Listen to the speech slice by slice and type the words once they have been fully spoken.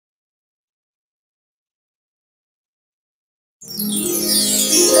Bom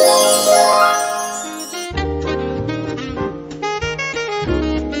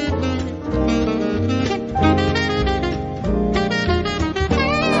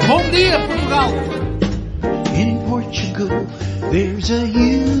dia, Portugal! In Portugal, there's a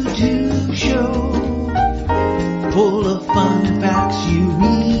YouTube show full of fun facts you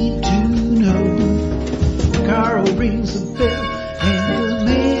need to know. Carl rings the bell and the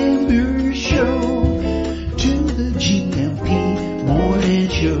members show to the GMP morning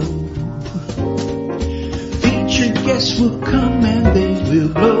show. Featured guests will come and they will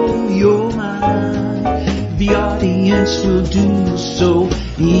blow your mind. The audience will do so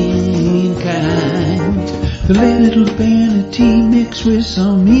in kind. The little vanity mixed with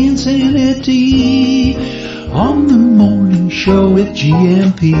some insanity on the morning show with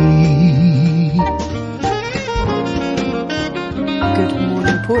GMP. Good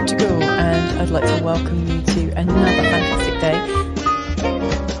morning, Portugal, and I'd like to welcome you to another fantastic day.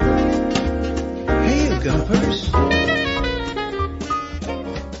 Hey, Gumpers.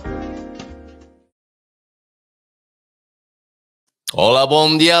 Hola,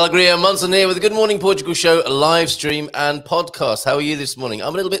 bon dia, alegria. Munson here with the Good Morning Portugal show, live stream and podcast. How are you this morning?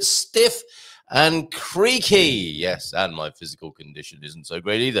 I'm a little bit stiff and creaky. Yes, and my physical condition isn't so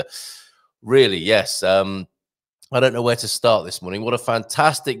great either. Really, yes. I don't know where to start this morning. What a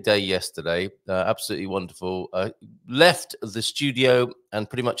fantastic day yesterday. Absolutely wonderful. Left the studio and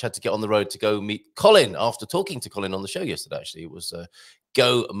pretty much had to get on the road to go meet Colin after talking to Colin on the show yesterday, actually. It was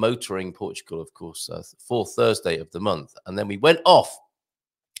Go Motoring Portugal, of course, fourth Thursday of the month. And then we went off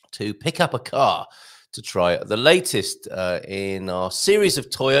to pick up a car to try the latest in our series of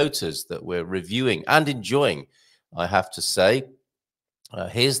Toyotas that we're reviewing and enjoying, I have to say.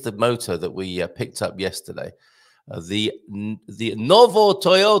 Here's the motor that we picked up yesterday. The Novo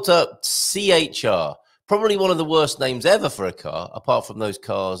Toyota CHR. Probably one of the worst names ever for a car, apart from those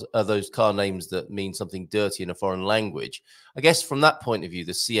car names that mean something dirty in a foreign language. I guess from that point of view,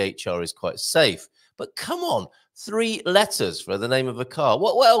 the CHR is quite safe. But come on, 3 letters for the name of a car.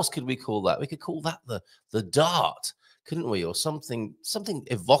 What else could we call that? We could call that the Dart, couldn't we? Or something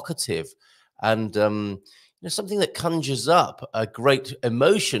evocative and something that conjures up a great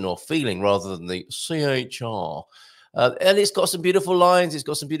emotion or feeling rather than the CHR. And it's got some beautiful lines. It's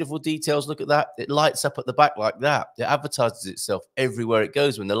got some beautiful details. Look at that. It lights up at the back like that. It advertises itself everywhere it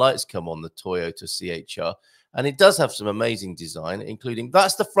goes when the lights come on, the Toyota CHR. And it does have some amazing design, including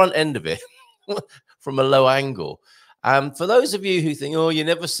that's the front end of it from a low angle. For those of you who think, oh, you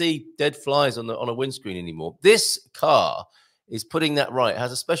never see dead flies on a windscreen anymore, this car is putting that right. It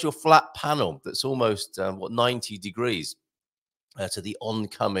has a special flat panel that's almost 90 degrees to the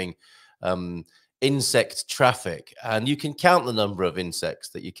oncoming insect traffic, and you can count the number of insects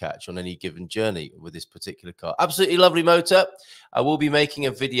that you catch on any given journey with this particular car. Absolutely lovely motor. I will be making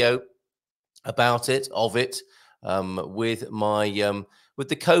a video about it, with my with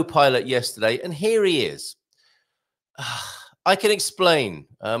the co-pilot yesterday, and here he is. I can explain.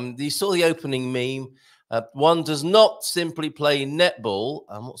 You saw the opening meme. One does not simply play netball.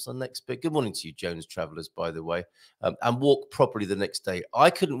 And what's the next bit? Good morning to you, Jones Travellers, by the way. And walk properly the next day.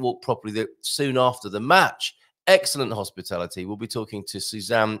 I couldn't walk properly soon after the match. Excellent hospitality. We'll be talking to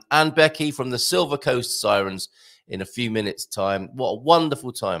Suzanne and Becky from the Silver Coast Sirens in a few minutes' time. What a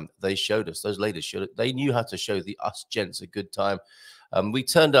wonderful time they showed us. Those ladies showed it. They knew how to show us gents a good time. We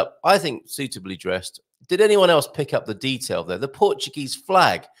turned up, I think, suitably dressed. Did anyone else pick up the detail there? The Portuguese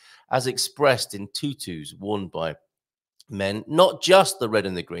flag, as expressed in tutus worn by men, not just the red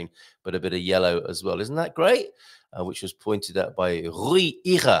and the green, but a bit of yellow as well. Isn't that great? Which was pointed out by Rui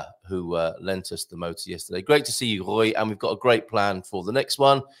Ira, who lent us the motor yesterday. Great to see you, Rui, and we've got a great plan for the next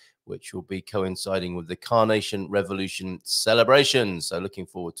one, which will be coinciding with the Carnation Revolution celebration. So looking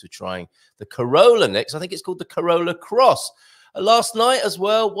forward to trying the Corolla next. I think it's called the Corolla Cross. Last night as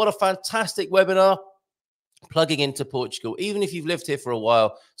well, what a fantastic webinar. Plugging into Portugal, even if you've lived here for a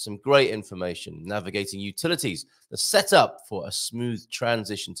while, some great information, navigating utilities, the setup for a smooth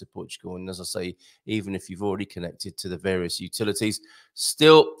transition to Portugal. And as I say, even if you've already connected to the various utilities,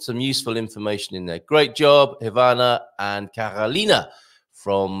 still some useful information in there. Great job, Ivana and Carolina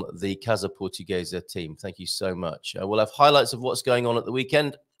from the Casa Portuguese team. Thank you so much. We'll have highlights of what's going on at the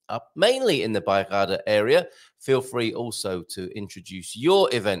weekend, mainly in the Bairrada area. Feel free also to introduce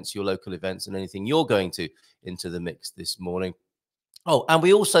your events, your local events, and anything you're going to into the mix this morning. Oh, and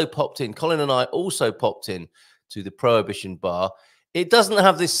we also popped in, Colin and I also popped in to the Prohibition Bar. It doesn't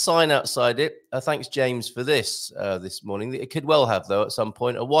have this sign outside it. Thanks, James, for this morning. It could well have, though, at some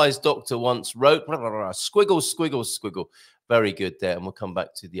point. A wise doctor once wrote, squiggle, squiggle, squiggle. Very good there. And we'll come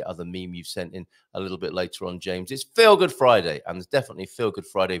back to the other meme you've sent in a little bit later on, James. It's Feel Good Friday, and there's definitely Feel Good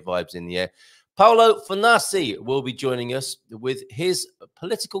Friday vibes in the air. Paolo Fanassi will be joining us with his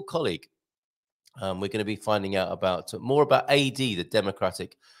political colleague. We're going to be finding out more about AD, the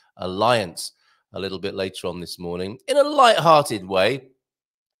Democratic Alliance, a little bit later on this morning in a light-hearted way.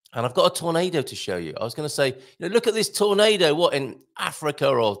 And I've got a tornado to show you. I was going to say, look at this tornado. What, in Africa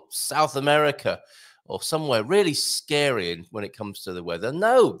or South America or somewhere really scary when it comes to the weather?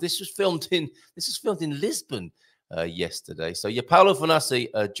 No, this was filmed in Lisbon yesterday. So Paolo Fanassi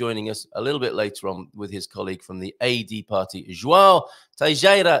joining us a little bit later on with his colleague from the AD party, Joao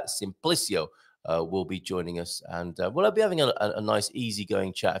Teixeira Simplicio. Will be joining us, and we'll be having a nice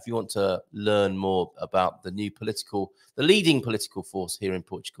easygoing chat. If you want to learn more about the leading political force here in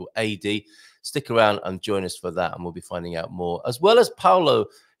Portugal, AD, stick around and join us for that, and we'll be finding out more. As well as Paolo,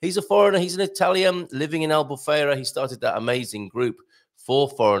 he's a foreigner, he's an Italian living in Albufeira. He started that amazing group for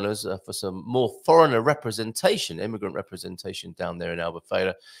foreigners, for some more foreigner representation, immigrant representation down there in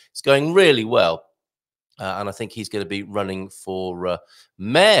Albufeira. It's going really well. And I think he's going to be running for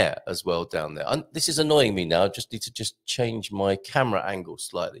mayor as well down there. And this is annoying me now. I just need to change my camera angle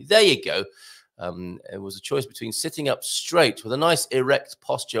slightly. There you go. It was a choice between sitting up straight with a nice erect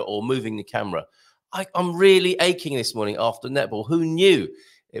posture or moving the camera. I'm really aching this morning after netball. Who knew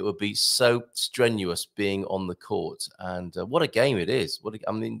it would be so strenuous being on the court? And what a game it is.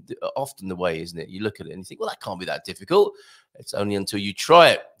 Often the way, isn't it? You look at it and you think, well, that can't be that difficult. It's only until you try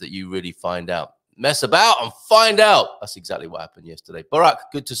it that you really find out. Mess about and find out. That's exactly what happened yesterday. Barak,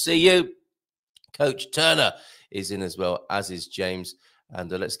 good to see you. Coach Turner is in as well, as is James.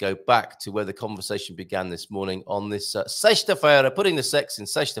 And let's go back to where the conversation began this morning on this sexta-feira, putting the sex in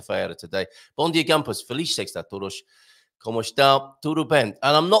sexta-feira today. Bom dia, Campos. Feliz sexta a todos. Como está? Tudo bem?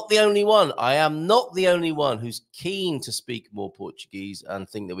 And I'm not the only one. I am not the only one who's keen to speak more Portuguese and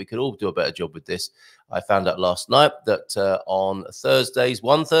think that we could all do a better job with this. I found out last night that on Thursdays,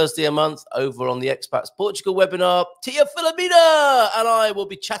 one Thursday a month, over on the Expats Portugal webinar, Tia Filomena and I will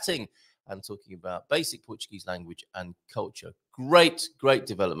be chatting and talking about basic Portuguese language and culture. Great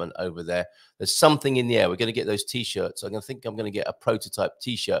development over there. There's something in the air. We're going to get those T-shirts. I'm going to get a prototype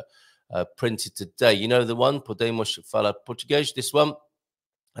T-shirt printed today. You know the one, Podemos Falar Português, this one?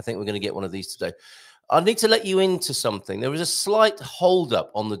 I think we're going to get one of these today. I need to let you into something. There was a slight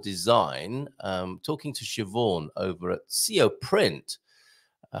hold-up on the design. Talking to Siobhan over at CO Print.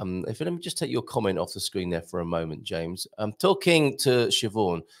 Let me just take your comment off the screen there for a moment, James. Talking to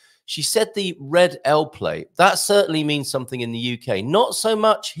Siobhan, she said the red L plate, that certainly means something in the UK. Not so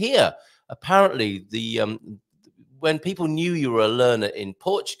much here. Apparently, when people knew you were a learner in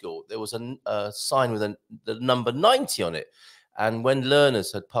Portugal, there was a sign with the number 90 on it. And when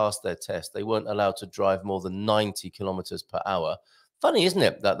learners had passed their test, they weren't allowed to drive more than 90 kilometers per hour. Funny, isn't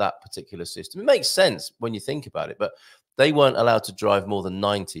it, that particular system? It makes sense when you think about it, but they weren't allowed to drive more than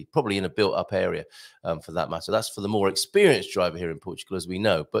 90, probably in a built-up area for that matter. That's for the more experienced driver here in Portugal, as we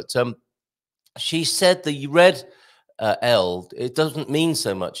know. But she said the red L, it doesn't mean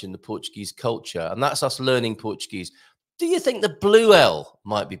so much in the Portuguese culture, and that's us learning Portuguese. Do you think the blue L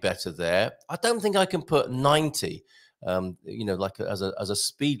might be better there? I don't think I can put 90, like as a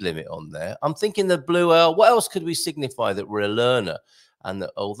speed limit on there. I'm thinking the blue L. What else could we signify that we're a learner? And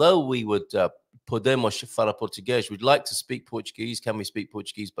that although we would podemos falar português, we'd like to speak Portuguese. Can we speak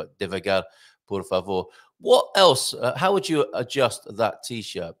Portuguese? But devagar, por favor. What else? How would you adjust that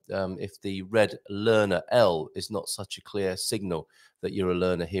T-shirt if the red learner L is not such a clear signal that you're a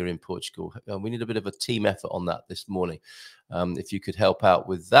learner here in Portugal? We need a bit of a team effort on that this morning. If you could help out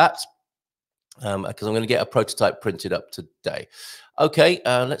with that, because I'm going to get a prototype printed up today. Okay,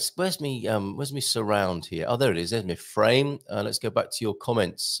 where's me surround here? Oh, there it is. There's my frame. Let's go back to your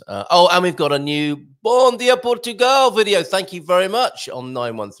comments. Oh, and we've got a new Bom Dia Portugal video. Thank you very much on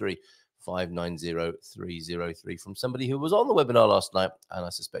 913-590-303 from somebody who was on the webinar last night, and I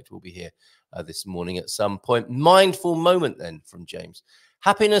suspect will be here this morning at some point. Mindful moment then from James.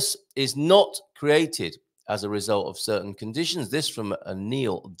 Happiness is not created as a result of certain conditions. This from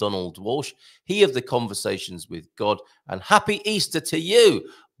Neil Donald Walsh, he of the Conversations with God. And happy Easter to you,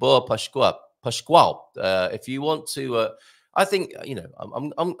 Boa Pascual. If you want to, I think,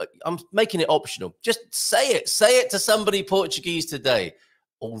 I'm making it optional. Just say it to somebody Portuguese today.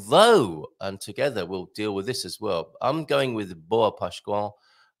 Although, and together we'll deal with this as well. I'm going with Boa Pascual.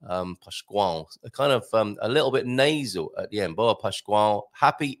 Pascual, kind of a little bit nasal at the end. Boa Pascual,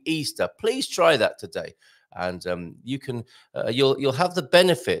 happy Easter. Please try that today, and you can you'll have the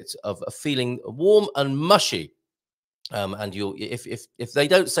benefit of feeling warm and mushy And you'll, if they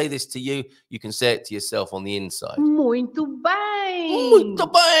don't say this to you, you can say it to yourself on the inside. Muito bem! Muito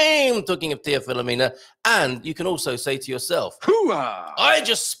bem! Talking of Tia Filomena. And you can also say to yourself, Hooah! I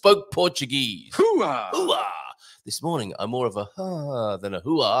just spoke Portuguese. Hooah! Hooah! This morning, I'm more of a ha than a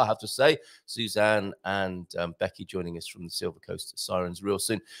hooah, I have to say. Suzanne and Becky joining us from the Silver Coast Sirens real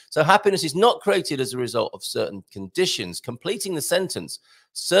soon. So happiness is not created as a result of certain conditions. Completing the sentence,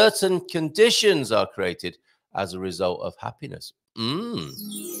 certain conditions are created as a result of happiness.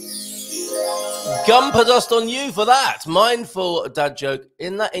 Gumper dust on you for that. Mindful dad joke.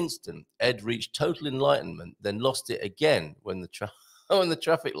 In that instant, Ed reached total enlightenment, then lost it again when the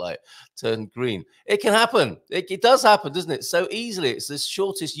traffic light turned green. It can happen. It does happen, doesn't it? So easily. It's the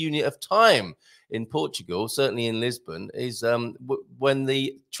shortest unit of time in Portugal, certainly in Lisbon, is when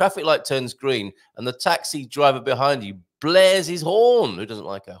the traffic light turns green and the taxi driver behind you blares his horn. Who doesn't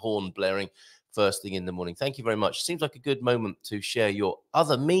like a horn blaring first thing in the morning? Thank you very much. Seems like a good moment to share your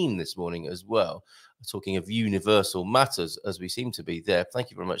other meme this morning as well. Talking of universal matters, as we seem to be there.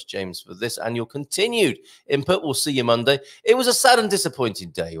 Thank you very much, James, for this and your continued input. We'll see you Monday. It was a sad and disappointing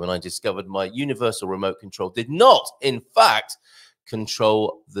day when I discovered my universal remote control did not, in fact,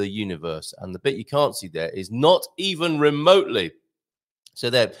 control the universe. And the bit you can't see there is not even remotely. So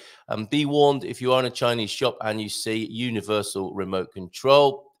there, be warned, if you are in a Chinese shop and you see universal remote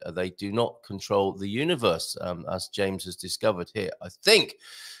control, they do not control the universe, as James has discovered here, I think.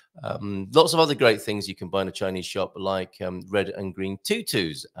 Lots of other great things you can buy in a Chinese shop, like red and green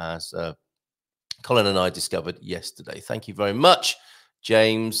tutus, as Colin and I discovered yesterday. Thank you very much,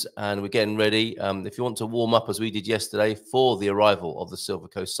 James. And we're getting ready. If you want to warm up as we did yesterday for the arrival of the Silver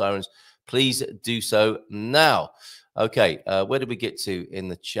Coast Sirens, please do so now. Okay, where did we get to in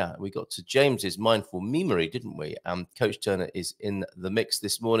the chat? We got to James's mindful memory, didn't we? Coach Turner is in the mix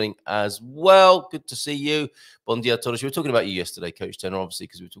this morning as well. Good to see you. Bon dia todos. We were talking about you yesterday, Coach Turner, obviously,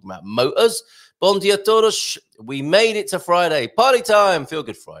 because we were talking about motors. Bon dia todos. We made it to Friday. Party time. Feel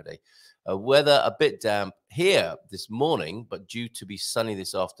good Friday. Weather a bit damp here this morning, but due to be sunny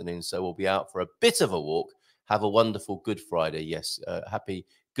this afternoon, so we'll be out for a bit of a walk. Have a wonderful Good Friday. Yes, happy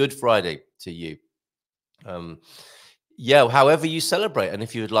Good Friday to you. Yeah, however you celebrate, and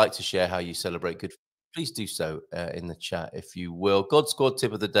if you would like to share how you celebrate Good, please do so in the chat, if you will. God Squad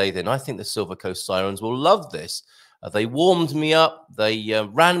tip of the day, then. I think the Silver Coast Sirens will love this. They warmed me up, they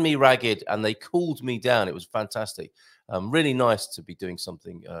ran me ragged, and they cooled me down. It was fantastic. Really nice to be doing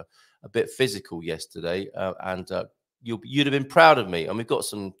something a bit physical yesterday, and you'd have been proud of me. And we've got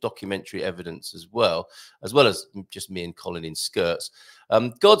some documentary evidence as well as just me and Colin in skirts.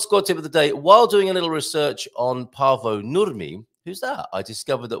 God Squad tip of the day. While doing a little research on Paavo Nurmi, who's that? I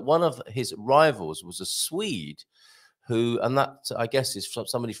discovered that one of his rivals was a Swede who, and that I guess is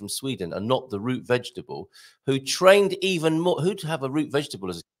somebody from Sweden and not the root vegetable, who trained even more. Who'd have a root vegetable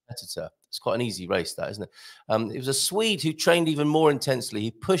as a competitor? It's quite an easy race, that, isn't it? It was a Swede who trained even more intensely.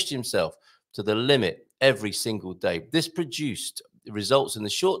 He pushed himself to the limit every single day. This produced results in the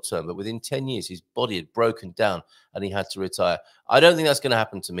short term, but within 10 years, his body had broken down and he had to retire. I don't think that's going to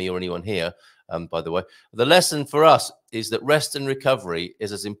happen to me or anyone here, by the way. The lesson for us is that rest and recovery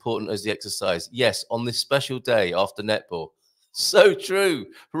is as important as the exercise. Yes, on this special day after netball. So true.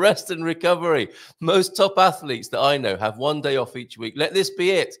 Rest and recovery. Most top athletes that I know have one day off each week. Let this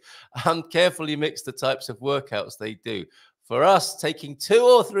be it. And carefully mix the types of workouts they do. For us, taking 2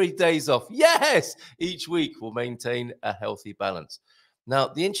 or 3 days off, yes, each week will maintain a healthy balance. Now,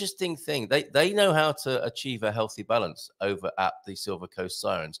 the interesting thing, they know how to achieve a healthy balance over at the Silver Coast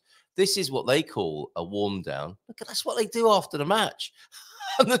Sirens. This is what they call a warm down. Look, that's what they do after the match.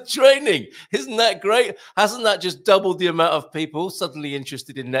 And the training, isn't that great? Hasn't that just doubled the amount of people suddenly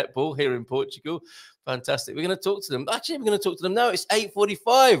interested in netball here in Portugal? Fantastic. We're going to talk to them. Actually, we're going to talk to them now. It's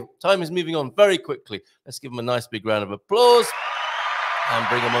 8:45. Time is moving on very quickly. Let's give them a nice big round of applause and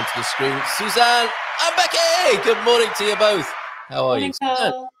bring them onto the screen. Suzanne and Becky, good morning to you both. How are you?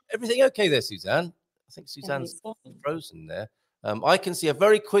 Suzanne, everything okay there, Suzanne? I think Suzanne's frozen there. I can see a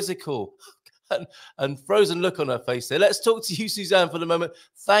very quizzical and frozen look on her face there. Let's talk to you, Suzanne, for the moment.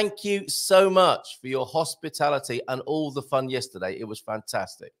 Thank you so much for your hospitality and all the fun yesterday. It was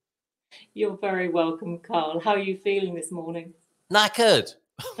fantastic. You're very welcome, Carl. How are you feeling this morning? Knackered.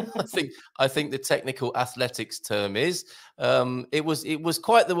 I think the technical athletics term is. It was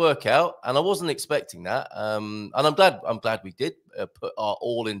quite the workout, and I wasn't expecting that. And I'm glad we did put our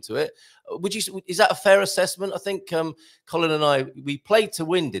all into it. Is that a fair assessment? I think Colin and I, we played to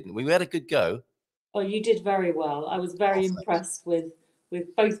win, didn't we? We had a good go. Oh, you did very well. I was very impressed with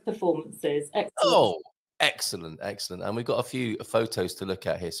both performances. Excellent. Oh, excellent, excellent. And we've got a few photos to look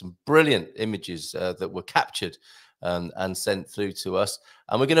at here. Some brilliant images that were captured and sent through to us.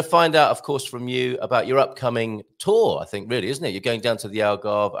 And we're going to find out, of course, from you about your upcoming tour, I think, really, isn't it? You're going down to the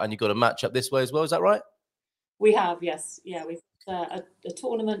Algarve and you've got a match up this way as well. Is that right? We have, yes. Yeah, we've a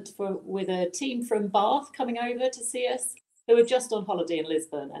tournament with a team from Bath coming over to see us, who were just on holiday in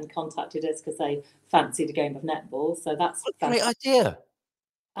Lisbon and contacted us because they fancied a game of netball. So that's a great idea.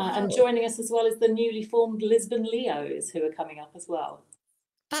 And joining us as well as the newly formed Lisbon Leos, who are coming up as well.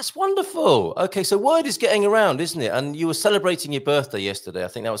 That's wonderful. Okay, so word is getting around, isn't it? And you were celebrating your birthday yesterday. I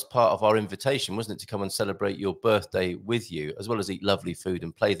think that was part of our invitation, wasn't it, to come and celebrate your birthday with you, as well as eat lovely food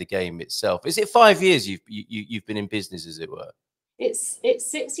and play the game itself. Is it 5 years you've been in business, as it were? It's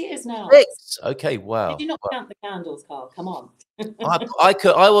 6 years now. 6. Okay, wow. Did you not count the candles, Carl? Come on.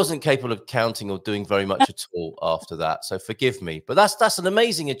 I wasn't capable of counting or doing very much at all after that, so forgive me. But that's an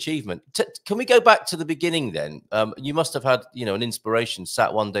amazing achievement. Can we go back to the beginning then? You must have had, you know, an inspiration,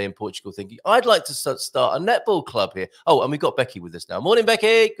 sat one day in Portugal thinking, I'd like to start a netball club here. Oh, and we've got Becky with us now. Morning,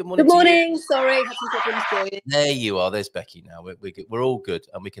 Becky. Good morning. Good morning. Sorry, had some problems joining. There you are. There's Becky now. We're all good,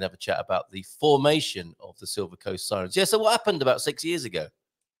 and we can have a chat about the formation of the Silver Coast Sirens. Yeah. So what happened about 6 years ago?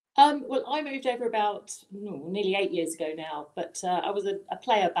 Well, I moved over about nearly 8 years ago now, but I was a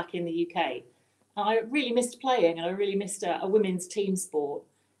player back in the UK. I really missed playing, and I really missed a women's team sport.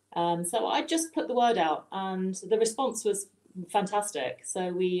 So I just put the word out, and the response was fantastic. So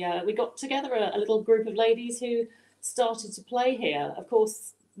we got together a little group of ladies who started to play here. Of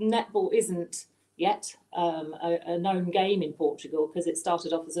course, netball isn't yet a known game in Portugal because it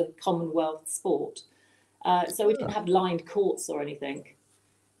started off as a Commonwealth sport. So we didn't have lined courts or anything.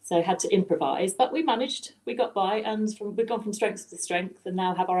 So had to improvise, but we managed. We got by, and we've gone from strength to strength, and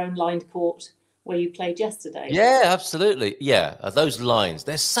now have our own lined court where you played yesterday. Yeah, absolutely. Yeah, those lines,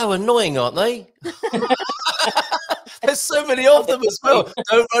 they're so annoying, aren't they? There's so many of them as well.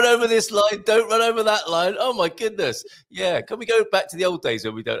 Don't run over this line. Don't run over that line. Oh, my goodness. Yeah, can we go back to the old days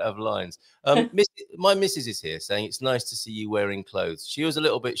when we don't have lines? My missus is here saying it's nice to see you wearing clothes. She was a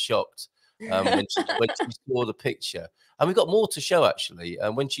little bit shocked when she saw the picture. And we've got more to show, actually.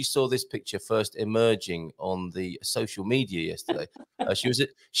 And when she saw this picture first emerging on the social media yesterday, she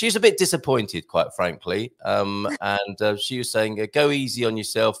was a bit disappointed, quite frankly. And she was saying, go easy on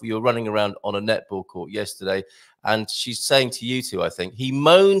yourself. You were running around on a netball court yesterday. And she's saying to you two, I think, he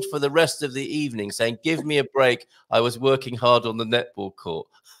moaned for the rest of the evening, saying, give me a break. I was working hard on the netball court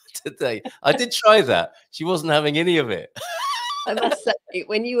today. I did try that. She wasn't having any of it. I must say,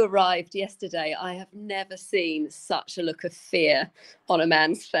 when you arrived yesterday, I have never seen such a look of fear on a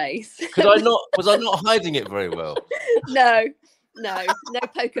man's face. Was I not hiding it very well? No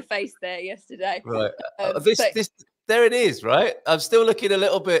poker face there yesterday. Right. There it is, right? I'm still looking a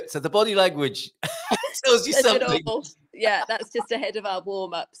little bit. So the body language tells you something. Yeah, that's just ahead of our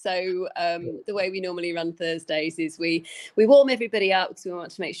warm-up. So the way we normally run Thursdays is we warm everybody up because we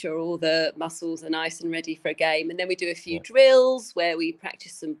want to make sure all the muscles are nice and ready for a game. And then we do a few drills where we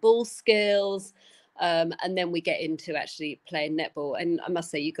practice some ball skills. And then we get into actually playing netball. And I must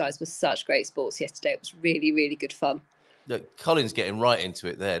say, you guys were such great sports yesterday. It was really, really good fun. Look, Colin's getting right into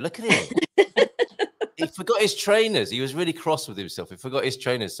it there. Look at him. He forgot his trainers. He was really cross with himself. He forgot his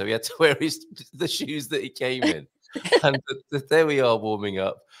trainers, so he had to wear the shoes that he came in. And there we are warming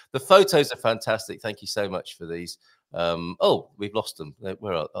up. The photos are fantastic. Thank you so much for these. Oh, we've lost them.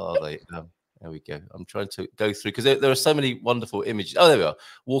 Where are they? There we go. I'm trying to go through because there are so many wonderful images. Oh, there we are.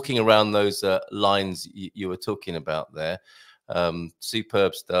 Walking around those lines you were talking about there.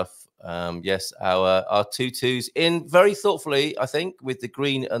 Superb stuff. Yes, our tutus in very thoughtfully, I think, with the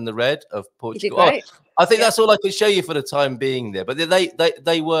green and the red of Portugal. I think that's all I can show you for the time being there. But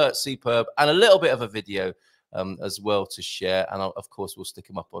they were superb, and a little bit of a video as well to share. And of course, we'll stick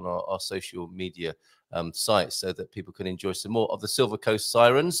them up on our social media sites so that people can enjoy some more of the Silver Coast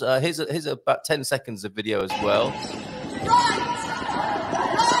Sirens. Here's about 10 seconds of video as well.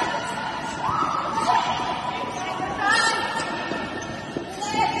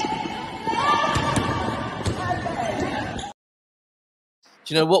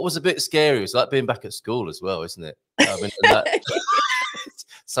 Do you know what was a bit scary? It was like being back at school as well, isn't it?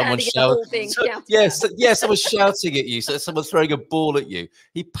 Someone shouting. Someone shouting at you. So someone throwing a ball at you.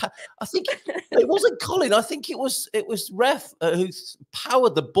 I think it wasn't Colin. I think it was Ref who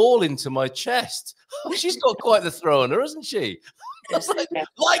powered the ball into my chest. Oh, she's got quite the throw on her, hasn't she? It's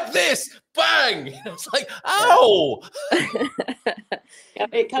like this, bang! It's like, ow!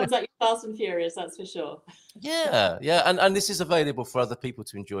 It comes at you fast and furious, that's for sure. Yeah, and this is available for other people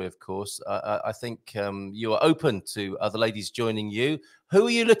to enjoy, of course. I think you are open to other ladies joining you. Who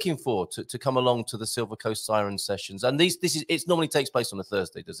are you looking for to come along to the Silver Coast Siren sessions? And it normally takes place on a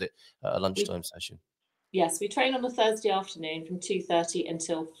Thursday, does it? A lunchtime session. Yes, we train on a Thursday afternoon from 2:30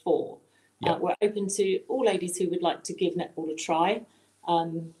 until 4. Yeah. We're open to all ladies who would like to give netball a try.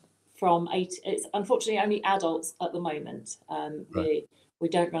 From 8, it's unfortunately only adults at the moment. Right. We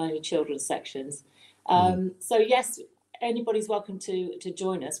don't run any children's sections. So yes, anybody's welcome to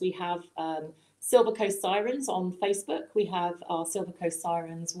join us. We have Silver Coast Sirens on Facebook. We have our Silver Coast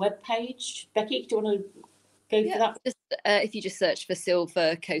Sirens webpage. Becky, do you want to go for that? Just, if you just search for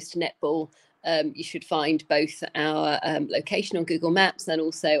Silver Coast Netball, you should find both our location on Google Maps and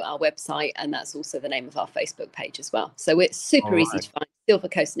also our website, and that's also the name of our Facebook page as well. So it's super easy to find, Silver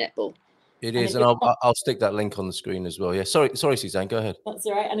Coast Netball. It is, and I'll stick that link on the screen as well. Yeah, sorry, Suzanne, go ahead. That's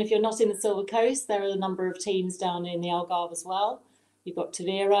all right. And if you're not in the Silver Coast, there are a number of teams down in the Algarve as well. You've got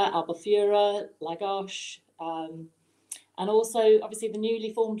Tavira, Albufeira, Lagos, and also obviously the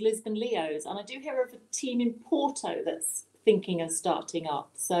newly formed Lisbon Leos. And I do hear of a team in Porto that's thinking of starting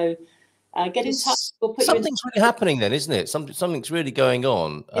up. So get in touch. We'll put Something's really happening then, isn't it? Something's really going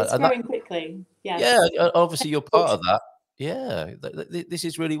on. It's growing quickly. Yeah. Yeah, obviously you're part of that. Yeah, this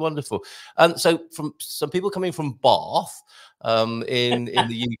is really wonderful. And so from some people coming from Bath in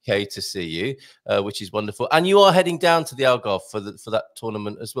the UK to see you, which is wonderful. And you are heading down to the Algarve for that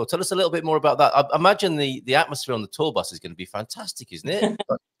tournament as well. Tell us a little bit more about that. I imagine the atmosphere on the tour bus is going to be fantastic, isn't it?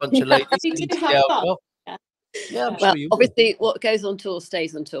 A bunch of ladies. Yeah, I'm sure you will. Obviously, what goes on tour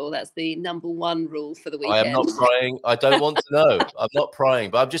stays on tour. That's the #1 rule for the weekend. I am not prying. I don't want to know. I'm not prying,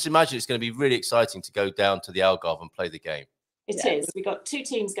 but I'm just imagining it's going to be really exciting to go down to the Algarve and play the game. It is. We've got 2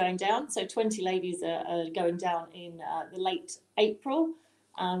 teams going down. So 20 ladies are going down in the late April.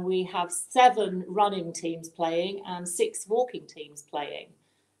 And we have 7 running teams playing and 6 walking teams playing.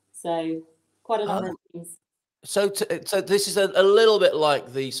 So quite a number of teams. So this is a little bit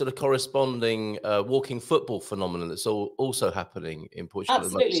like the sort of corresponding walking football phenomenon that's also happening in Portugal.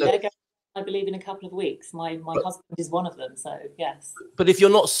 Absolutely. They're going, I believe, in a couple of weeks. My husband is one of them, so yes. But if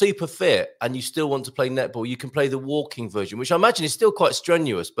you're not super fit and you still want to play netball, you can play the walking version, which I imagine is still quite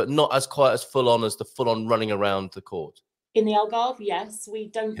strenuous, but not as quite as full on as the full on running around the court. In the Algarve, yes. We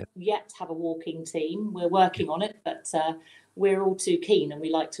don't yet have a walking team. We're working on it, but we're all too keen and we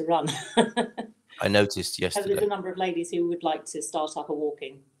like to run. I noticed yesterday. There's a number of ladies who would like to start up a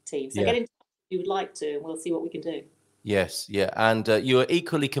walking team. So get in touch if you would like to, and we'll see what we can do. Yes, yeah. And you are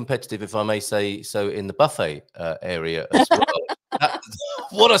equally competitive, if I may say so, in the buffet area as well.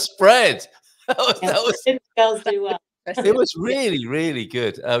 What a spread. Girls do well. It was really, really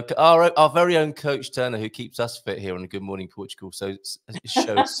good. Our very own coach Turner, who keeps us fit here on the Good Morning Portugal show,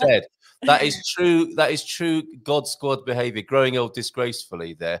 said that is true. That is true. God squad behaviour, growing old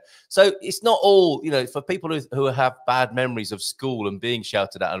disgracefully there. So it's not all, for people who have bad memories of school and being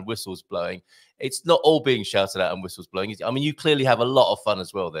shouted at and whistles blowing. It's not all being shouted at and whistles blowing. I mean, you clearly have a lot of fun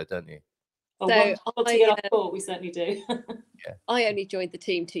as well there, don't you? So we certainly do. I only joined the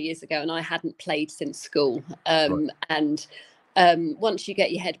team 2 years ago, and I hadn't played since school. And once you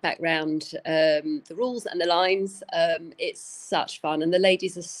get your head back round the rules and the lines, it's such fun, and the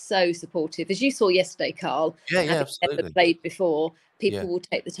ladies are so supportive, as you saw yesterday, Carl. Absolutely. Never played before. People will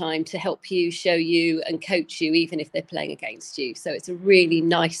take the time to help you, show you, and coach you, even if they're playing against you. So it's a really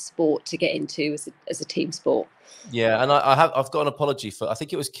nice sport to get into as a team sport. Yeah, and I've got an apology for, I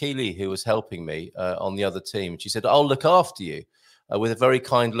think it was Keely who was helping me on the other team. She said, "I'll look after you," with a very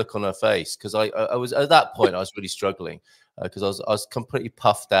kind look on her face, because I was at that point I was really struggling because I was completely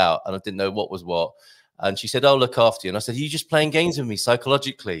puffed out and I didn't know what was what. And she said, "I'll look after you," and I said, "Are you just playing games with me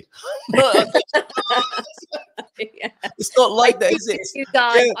psychologically?" It's not like that, is it? You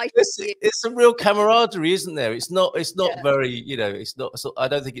guys, it's some real camaraderie, isn't there? It's not very, it's not. So I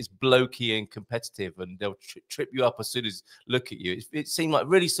don't think it's blokey and competitive, and they'll trip you up as soon as look at you. It seemed like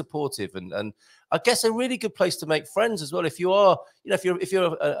really supportive, and I guess a really good place to make friends as well. If you are, if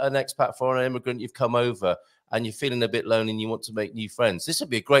you're an expat, foreign immigrant, you've come over and you're feeling a bit lonely and you want to make new friends, this would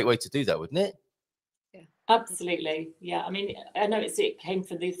be a great way to do that, wouldn't it? Absolutely. Yeah. I mean, I know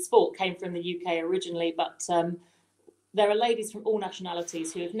the sport came from the UK originally, but there are ladies from all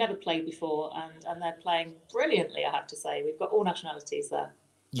nationalities who have never played before, and they're playing brilliantly, I have to say. We've got all nationalities there.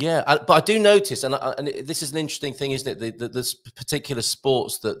 Yeah, but I do notice, and this is an interesting thing, isn't it? The particular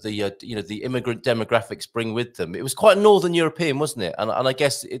sports that the immigrant demographics bring with them. It was quite Northern European, wasn't it? And I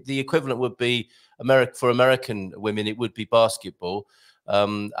guess the equivalent would be for American women, it would be basketball.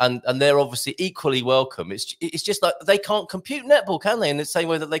 And they're obviously equally welcome. It's just like they can't compute netball, can they? In the same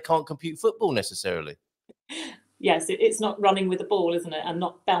way that they can't compute football necessarily. Yes, it's not running with the ball, isn't it? And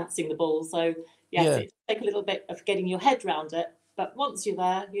not bouncing the ball. So yes, it takes a little bit of getting your head around it. But once you're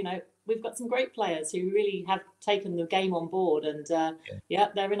there, you know, we've got some great players who really have taken the game on board, and yeah,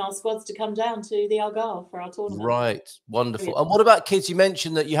 they're in our squads to come down to the Algarve for our tournament. Right, wonderful. And what about kids? You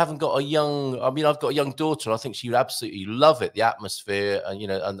mentioned that you haven't got a young. I mean, I've got a young daughter. I think she would absolutely love it, the atmosphere, and you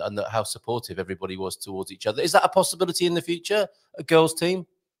know, and how supportive everybody was towards each other. Is that a possibility in the future? A girls' team?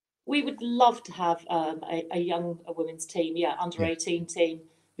 We would love to have a young women's team, under 18 team.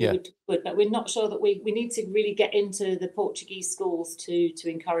 But we're not sure that we need to really get into the Portuguese schools to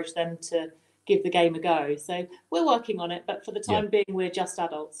encourage them to give the game a go. So we're working on it, but for the time being, we're just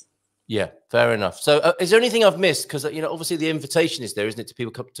adults. Yeah, fair enough. So is there anything I've missed? Because, you know, obviously the invitation is there, isn't it, to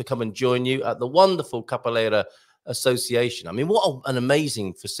people to come and join you at the wonderful Capoeira Association. I mean, what an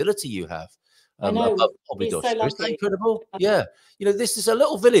amazing facility you have. I know, it's so lovely. Isn't that incredible? Yeah. You know, this is a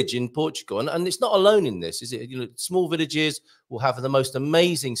little village in Portugal, and it's not alone in this, is it? You know, small villages will have the most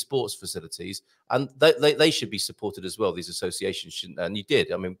amazing sports facilities, and they should be supported as well, these associations shouldn't. And you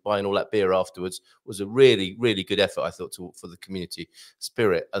did. I mean, buying all that beer afterwards was a really, really good effort, I thought, for the community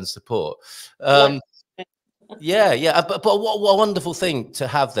spirit and support. Yeah. But what a wonderful thing to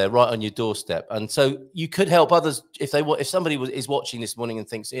have there right on your doorstep. And so you could help others if somebody is watching this morning and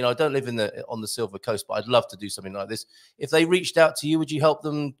thinks, you know, I don't live on the Silver Coast, but I'd love to do something like this. If they reached out to you, would you help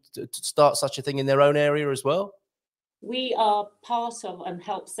them to start such a thing in their own area as well? We are part of and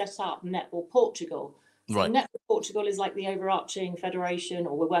help set up Netball Portugal. So right. Netball Portugal is like the overarching federation,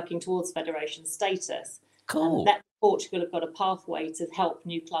 or we're working towards federation status. Cool. And Netball Portugal have got a pathway to help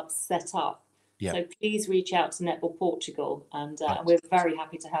new clubs set up. Yeah. So please reach out to Netball Portugal, and we're very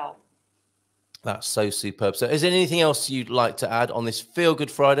happy to help. That's so superb. So is there anything else you'd like to add on this Feel Good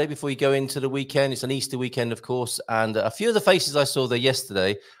Friday before you go into the weekend? It's an Easter weekend, of course, and a few of the faces I saw there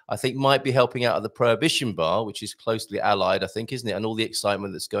yesterday, I think might be helping out at the Prohibition Bar, which is closely allied, I think, isn't it? And all the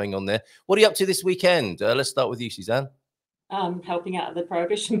excitement that's going on there. What are you up to this weekend? Let's start with you, Suzanne. Helping out at the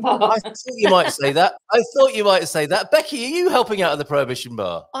Prohibition Bar. I thought you might say that. Becky, are you helping out at the Prohibition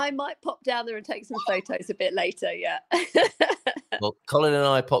Bar? I might pop down there and take some photos a bit later, yeah. Well, Colin and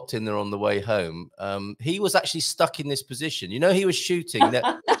I popped in there on the way home. He was actually stuck in this position. You know, he was shooting.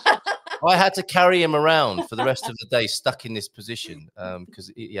 I had to carry him around for the rest of the day, stuck in this position,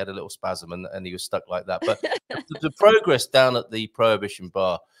 because he had a little spasm and he was stuck like that. But the progress down at the Prohibition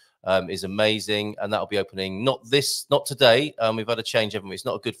Bar is amazing, and that'll be opening not today. We've had a change, haven't we? It's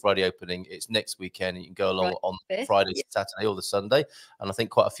not a Good Friday opening, it's next weekend, and you can go along on Friday, Saturday, or the Sunday. And I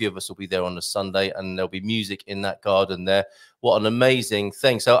think quite a few of us will be there on the Sunday, and there'll be music in that garden there. What an amazing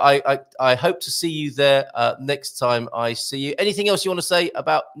thing. So I hope to see you there next time I see you. Anything else you want to say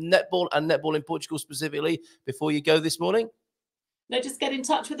about netball and netball in Portugal specifically before you go this morning? No, just get in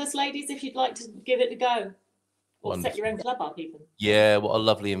touch with us, ladies, if you'd like to give it a go. Or set your own club up even. Yeah, what a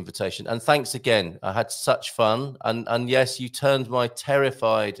lovely invitation. And thanks again. I had such fun. And yes, you turned my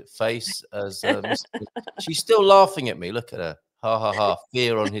terrified face as she's still laughing at me. Look at her. Ha, ha, ha.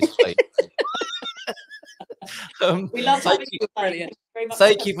 Fear on his face. We love having you. Brilliant.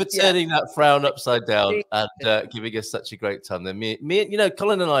 Thank you for turning that frown upside down and giving us such a great time. Then me, you know,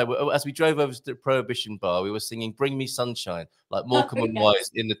 Colin and I, as we drove over to the Prohibition Bar, we were singing "Bring Me Sunshine" like Morecambe and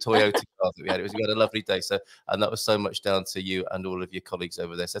Wise in the Toyota car that we had. We had a lovely day. So, and that was so much down to you and all of your colleagues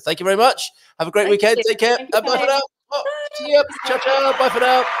over there. So, thank you very much. Have a great weekend. Take care. Bye for now. See you. Ciao, ciao. Bye for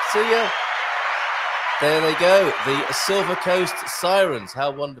now. See you. There they go. The Silver Coast Sirens.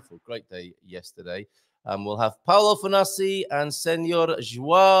 How wonderful. Great day yesterday. We'll have Paulo Fonassi and Senor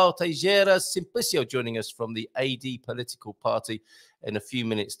Joao Teixeira Simplicio joining us from the AD political party in a few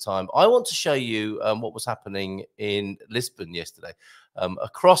minutes' time. I want to show you what was happening in Lisbon yesterday.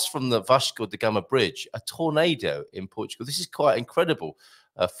 Across from the Vasco da Gama Bridge, a tornado in Portugal. This is quite incredible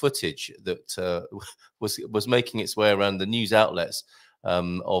footage that was making its way around the news outlets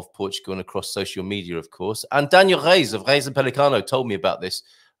of Portugal and across social media, of course. And Daniel Reis of Reis and Pelicano told me about this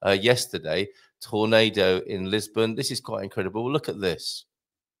yesterday. Tornado in Lisbon. This is quite incredible. Look at this.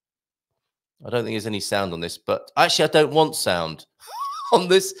 I don't think there's any sound on this, but actually I don't want sound on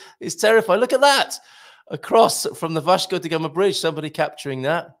this. It's terrifying. Look at that. Across from the Vasco da Gama Bridge, somebody capturing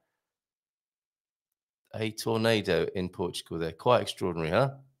that. A tornado in Portugal there. Quite extraordinary, huh?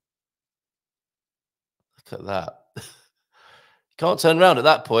 Look at that. You can't turn around at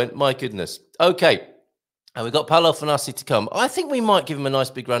that point. My goodness. Okay. And we've got Paulo Fonassi to come. I think we might give him a nice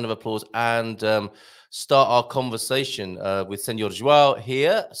big round of applause and start our conversation with Senor Joao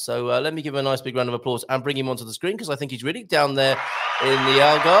here. So let me give him a nice big round of applause and bring him onto the screen because I think he's ready down there in the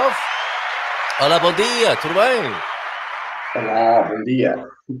Algarve. Olá, bom dia, tudo bem? Olá, bom dia.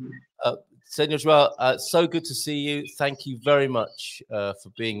 Senor Joao, so good to see you. Thank you very much for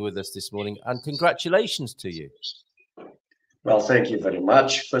being with us this morning and congratulations to you. Well, thank you very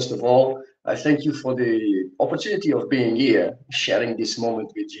much. First of all, I thank you for the opportunity of being here, sharing this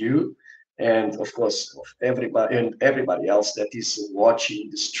moment with you, and of course, of everybody else that is watching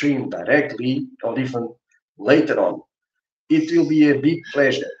the stream directly or even later on. It will be a big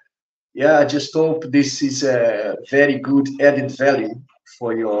pleasure. Yeah, I just hope this is a very good added value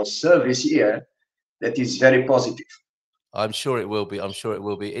for your service here. That is very positive. I'm sure it will be. I'm sure it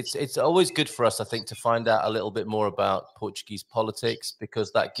will be. It's always good for us, I think, to find out a little bit more about Portuguese politics,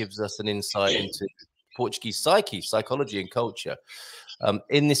 because that gives us an insight into Portuguese psychology and culture.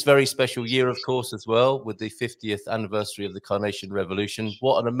 In this very special year, of course, as well, with the 50th anniversary of the Carnation Revolution.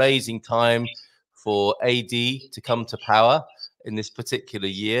 What an amazing time for AD to come to power in this particular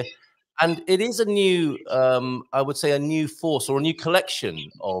year. And it is a new, I would say, a new force or a new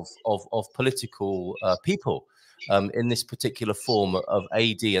collection of political people in this particular form of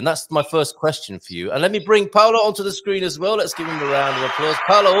AD. And that's my first question for you. And let me bring Paolo onto the screen as well. Let's give him a round of applause.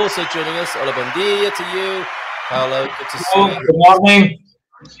 Paolo also joining us. Hola, bom dia to you. Paolo, good to see you. Good morning.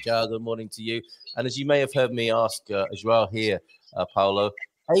 Joao, good morning to you. And as you may have heard me ask Joao here, Paolo,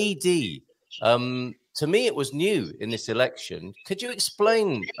 AD, to me it was new in this election. Could you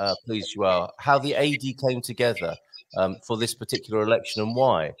explain, please, Joao, how the AD came together for this particular election and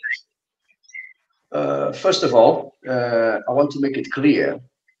why? First of all, I want to make it clear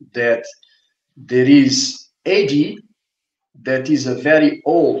that there is AD, that is a very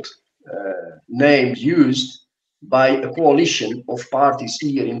old name used by a coalition of parties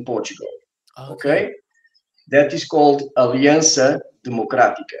here in Portugal. Okay? That is called Aliança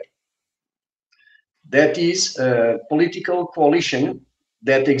Democrática. That is a political coalition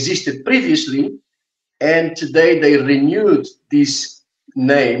that existed previously, and today they renewed this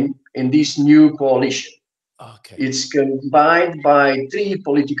name in this new coalition. Okay. It's combined by three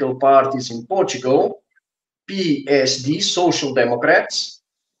political parties in Portugal: PSD, Social Democrats,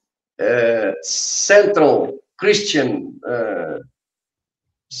 Central Christian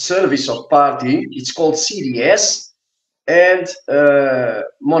Service of Party, it's called CDS, and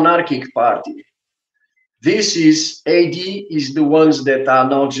Monarchic Party. This is AD is the ones that are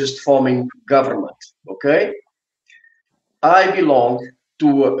now just forming government. Okay, I belong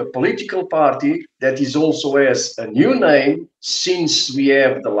to a political party that is also has a new name since we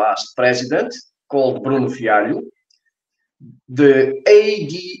have the last president called Bruno Fialho, the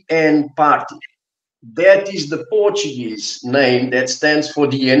ADN party. That is the Portuguese name that stands for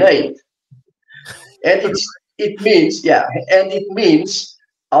DNA, and it means, yeah, and it means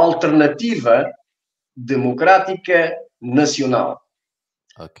Alternativa Democrática Nacional.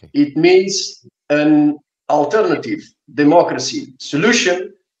 Okay. It means an alternative democracy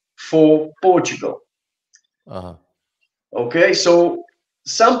solution for Portugal. Okay, so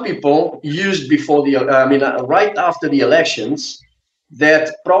some people used before the, right after the elections,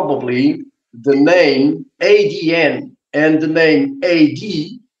 that probably the name ADN and the name AD,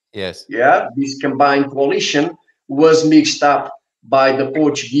 yes, yeah, this combined coalition was mixed up by the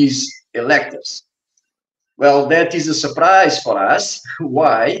Portuguese electors. Well, that is a surprise for us.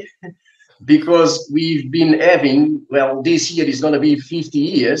 Why? Because we've been having, well, this year is going to be 50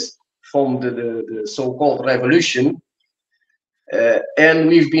 years from the so-called revolution. And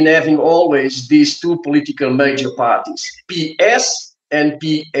we've been having always these two political major parties, PS and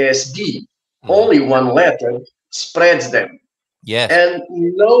PSD. Only one letter spreads them. Yes. And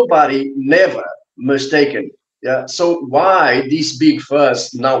nobody never mistaken. Yeah. So why this big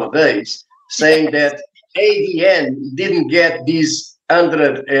fuss nowadays saying that ADN didn't get these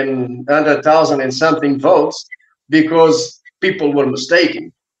 100,000 and something votes because people were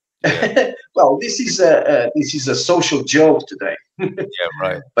mistaken? Yeah. Well, this is a social joke today. Yeah,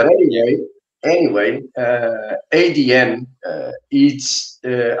 right. But anyway, ADN, it's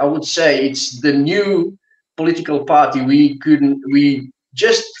I would say it's the new political party. We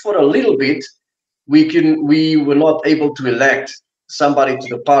just for a little bit we were not able to elect somebody to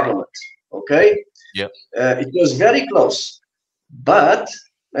the parliament. Okay. Yeah. It was very close, but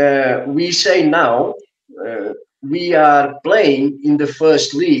we say now we are playing in the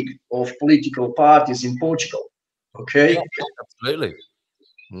first league of political parties in Portugal. Okay. Yeah, absolutely.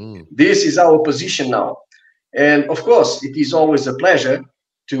 This is our position now. And of course, it is always a pleasure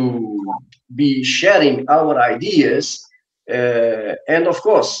to be sharing our ideas and of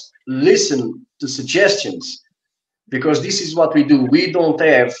course, listen to suggestions, because this is what we do. We don't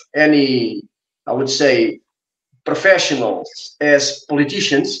have any, I would say, professionals as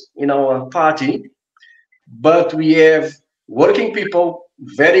politicians in our party, but we have working people,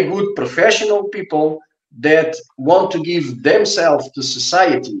 very good professional people that want to give themselves to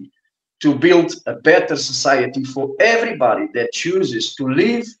society to build a better society for everybody that chooses to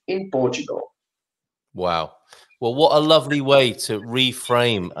live in Portugal. Wow. Well, what a lovely way to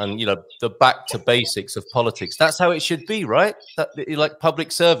reframe and, you know, the back to basics of politics. That's how it should be, right? That, like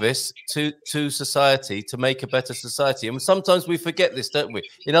public service to society to make a better society. And sometimes we forget this, don't we?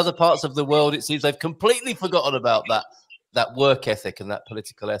 In other parts of the world, it seems they've completely forgotten about that work ethic and that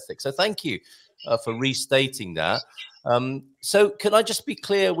political ethic. So thank you for restating that. So can I just be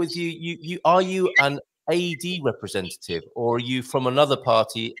clear with you? Are you an AD representative, or are you from another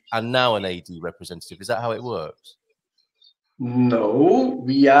party and now an AD representative? Is that how it works? No,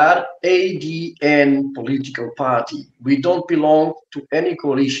 we are ADN political party. We don't belong to any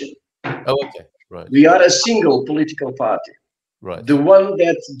coalition. Oh, okay, right. We are a single political party. Right. The one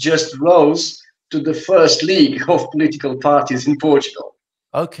that just rose to the first league of political parties in Portugal.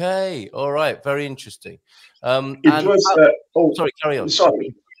 Okay, all right, very interesting. It was. Sorry, carry on.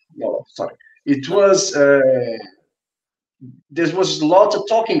 Sorry, no, sorry. It was. There was a lot of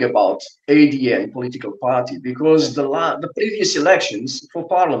talking about ADN political party because the previous elections for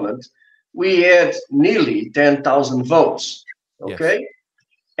parliament we had nearly 10,000 votes. Okay, yes.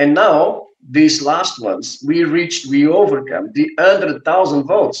 And now these last ones we overcome the 100,000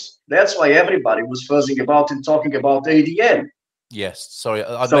 votes. That's why everybody was fussing about and talking about ADN. Yes, sorry,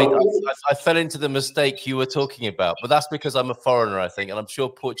 I fell into the mistake you were talking about, but that's because I'm a foreigner, I think, and I'm sure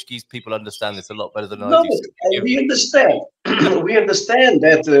Portuguese people understand this a lot better than I do. No, we understand. We understand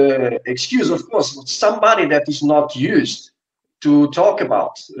that excuse, of course, somebody that is not used to talk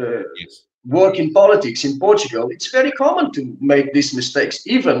about work in politics in Portugal, it's very common to make these mistakes,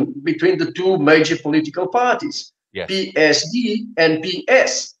 even between the two major political parties, PSD and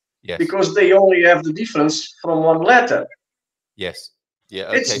PS, because they only have the difference from one letter. Yes. Yeah.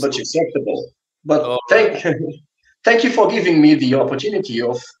 Okay. It's much acceptable. But thank you for giving me the opportunity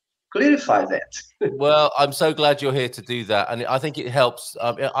of clarify that. Well, I'm so glad you're here to do that, and I think it helps.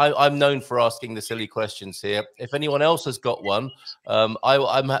 I'm known for asking the silly questions here. If anyone else has got one, I'm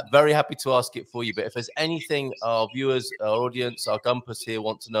very happy to ask it for you. But if there's anything our viewers, our audience, our gumpers here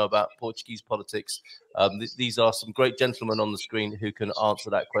want to know about Portuguese politics, these are some great gentlemen on the screen who can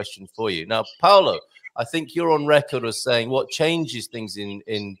answer that question for you. Now, Paulo, I think you're on record as saying what changes things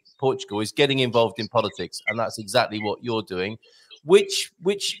in Portugal is getting involved in politics, and that's exactly what you're doing.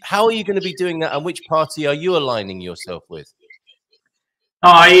 How are you going to be doing that, and which party are you aligning yourself with? No,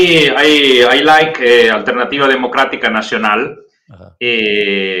 I like Alternativa Democrática Nacional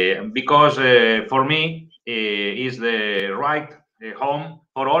because for me is the right home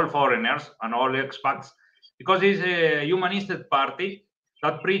for all foreigners and all expats, because it's a humanistic party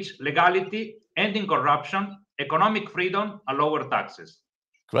that preach legality, ending corruption, economic freedom, and lower taxes.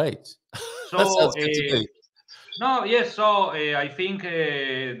 Great. So that sounds good to me. No, yes. So I think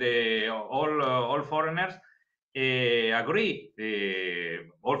all foreigners agree.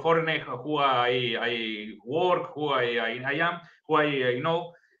 All foreigners who I work, who I am, who I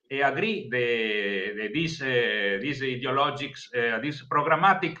know, agree. These ideologics, these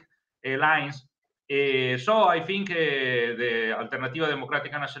programmatic lines. So I think the Alternativa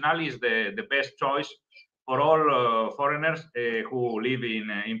Democrática Nacional is the best choice for all foreigners who live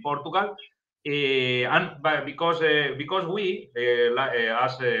in Portugal. And because we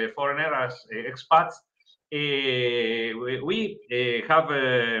as foreigners, as expats, we have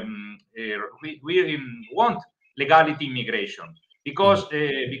we want legality immigration, because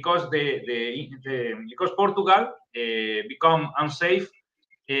because Portugal become unsafe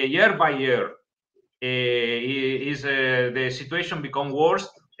year by year. Is the situation become worse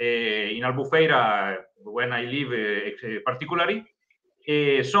in Albufeira when I live particularly.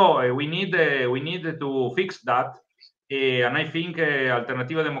 So we need to fix that, and I think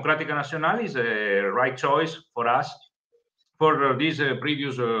Alternativa Democrática Nacional is a right choice for us for this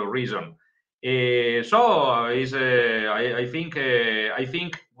previous reason. So is I think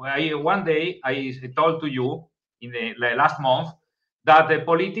one day I told to you in the last month that the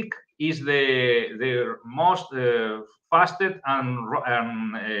politics is the most fastest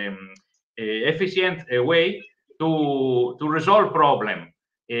and efficient way to resolve problem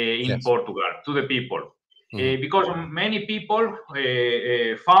in Portugal to the people, because many people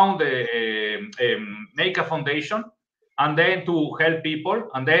found make a foundation and then to help people,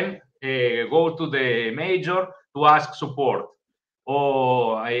 and then go to the major to ask support.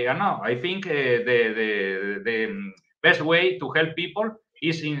 Or I don't know. I think the best way to help people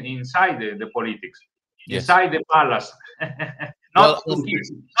is inside the politics, inside the palace. Not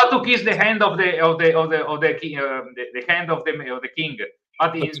to kiss the hand of the king,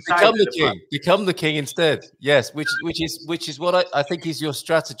 but become the king. Become the king instead. Yes, which is what I think is your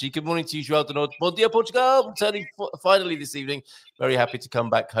strategy. Good morning to you, Joao. Bom dia, Portugal. Returning finally this evening. Very happy to come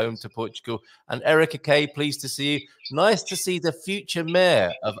back home to Portugal. And Erica Kay, pleased to see you. Nice to see the future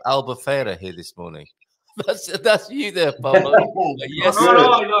mayor of Albufeira here this morning. That's you there, Paulo. Yes,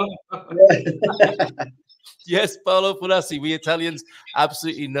 no. Yes, Paolo Pulassi. We Italians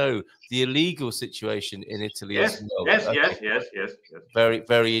absolutely know the illegal situation in Italy as well. Yes. Very,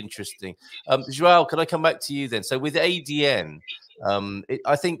 very interesting. Joao, can I come back to you then? So with ADN,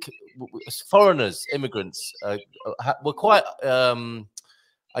 I think foreigners, immigrants, were quite,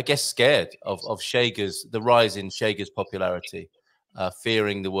 I guess, scared of the rise in Chega's popularity.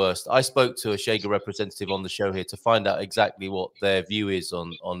 Fearing the worst. I spoke to a Chega representative on the show here to find out exactly what their view is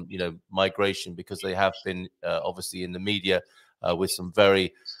on migration, because they have been obviously in the media with some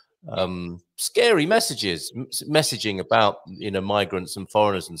very scary messaging about migrants and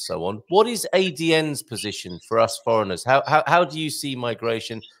foreigners and so on. What is ADN's position for us foreigners? How do you see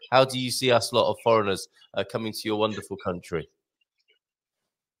migration? How do you see us lot of foreigners coming to your wonderful country?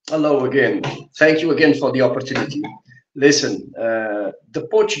 Hello again. Thank you again for the opportunity. Listen, the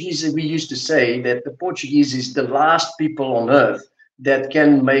Portuguese, we used to say that the Portuguese is the last people on earth that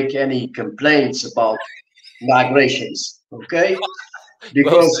can make any complaints about migrations, okay?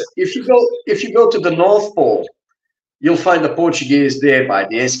 Because if you go to the North Pole, you'll find the Portuguese there by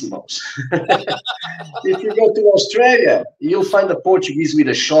the Eskimos. If you go to Australia, you'll find the Portuguese with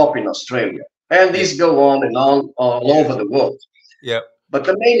a shop in Australia. And these go on and on all over the world. Yeah. But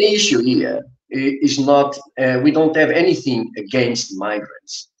the main issue here is not, we don't have anything against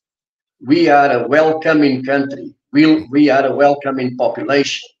migrants. We are a welcoming country. We are a welcoming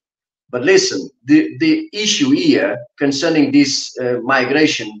population. But listen, the issue here concerning this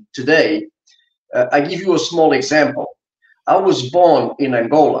migration today, I give you a small example. I was born in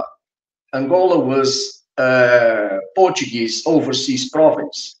Angola. Angola was a Portuguese overseas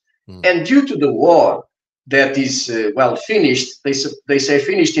province. And due to the war, that is finished. They say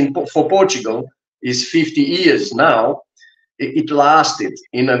finished for Portugal is 50 years now. It lasted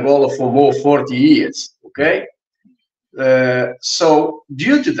in Angola for more 40 years. Okay, so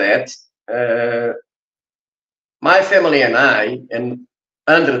due to that, my family and I and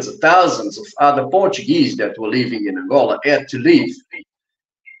hundreds of thousands of other Portuguese that were living in Angola had to leave.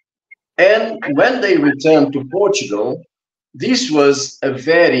 And when they returned to Portugal, this was a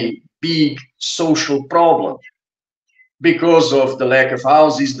very big social problem because of the lack of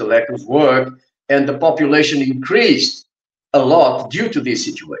houses, the lack of work, and the population increased a lot due to this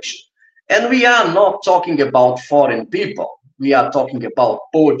situation. And we are not talking about foreign people. We are talking about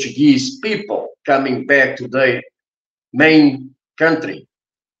Portuguese people coming back to their main country.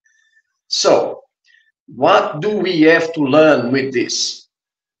 So what do we have to learn with this?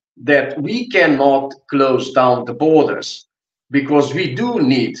 That we cannot close down the borders, because we do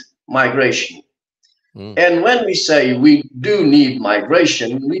need migration. And when we say we do need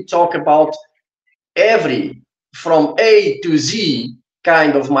migration, we talk about from A to Z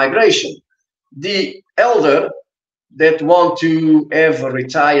kind of migration. The elder that want to have a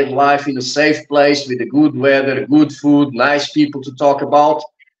retired life in a safe place with a good weather, good food, nice people to talk about,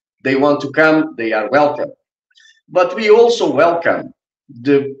 they want to come, they are welcome. But we also welcome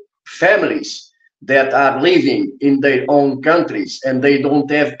the families that are living in their own countries and they don't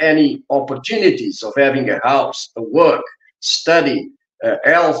have any opportunities of having a house, a work, study,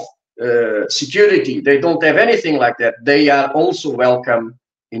 health, security. They don't have anything like that. They are also welcome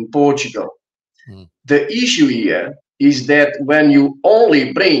in Portugal. The issue here is that when you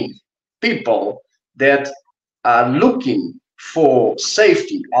only bring people that are looking for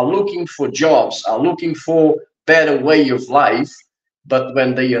safety, are looking for jobs, are looking for better way of life, but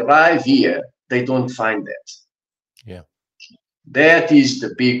when they arrive here, they don't find that. Yeah. That is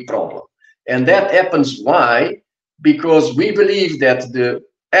the big problem. And that happens why? Because we believe that the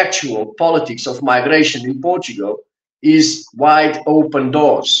actual politics of migration in Portugal is wide open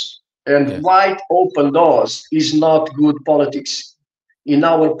doors. And wide open doors is not good politics in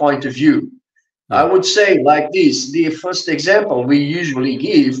our point of view. I would say like this, the first example we usually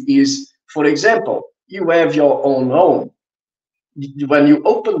give is, for example, you have your own home. When you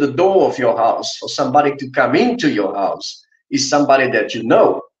open the door of your house for somebody to come into your house, is somebody that you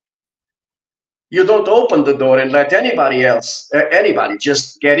know. You don't open the door and let anybody else, anybody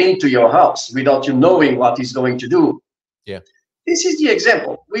just get into your house without you knowing what he's going to do. Yeah. This is the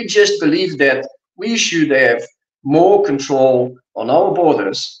example. We just believe that we should have more control on our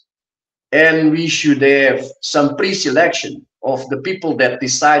borders, and we should have some pre-selection of the people that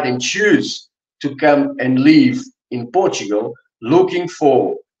decide and choose to come and live in Portugal, looking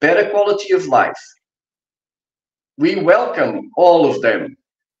for better quality of life, we welcome all of them,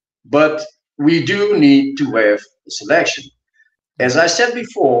 but we do need to have a selection. As I said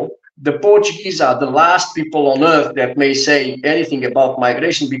before, the Portuguese are the last people on earth that may say anything about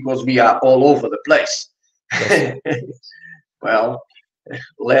migration because we are all over the place. Yes. Well,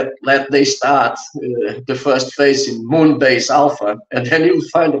 let they start the first phase in Moon Base Alpha, and then you'll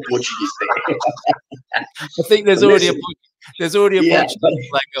find a Portuguese there. I think there's already a Portuguese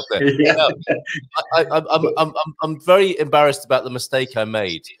flag up there. Yeah. No, I'm very embarrassed about the mistake I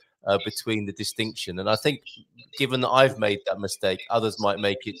made between the distinction, and I think, given that I've made that mistake, others might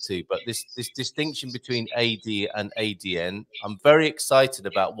make it too. But this distinction between AD and ADN, I'm very excited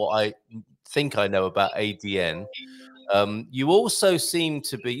about what I think I know about ADN. You also seem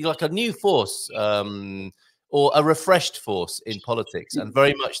to be like a new force or a refreshed force in politics, and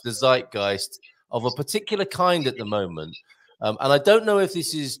very much the zeitgeist of a particular kind at the moment. And I don't know if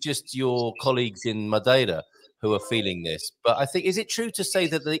this is just your colleagues in Madeira who are feeling this, but I think, is it true to say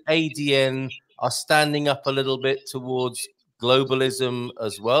that the ADN are standing up a little bit towards globalism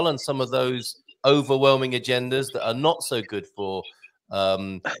as well, and some of those overwhelming agendas that are not so good for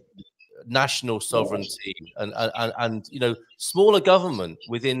national sovereignty and you know, smaller government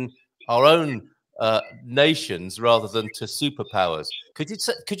within our own nations rather than to superpowers?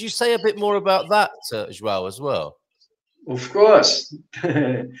 Could you say a bit more about that, Joao, as well? Of course.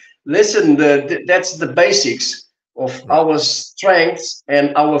 Listen, that's the basics of our strengths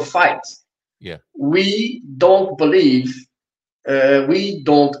and our fight. Yeah. We don't believe, we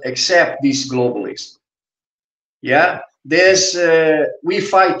don't accept this globalism. Yeah. There's we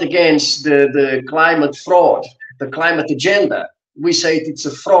fight against the climate fraud, the climate agenda. We say it's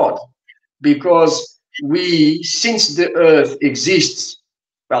a fraud because since the Earth exists,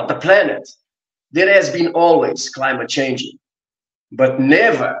 well, the planet, there has been always climate changing, but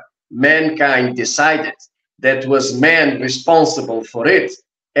never mankind decided that was man responsible for it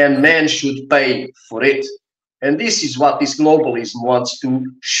and man should pay for it. And this is what this globalism wants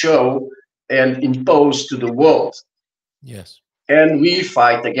to show and impose to the world. Yes. And we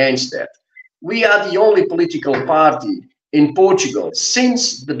fight against that. We are the only political party in Portugal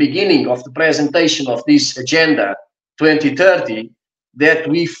since the beginning of the presentation of this Agenda 2030 that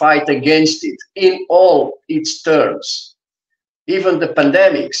we fight against it in all its terms. Even the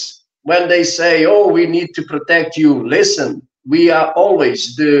pandemics, when they say, oh, we need to protect you, listen, we are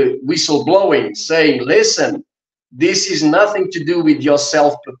always the whistleblowing saying, listen, this is nothing to do with your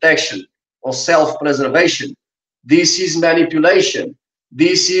self-protection or self-preservation. This is manipulation.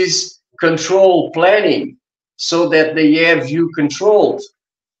 This is control planning so that they have you controlled.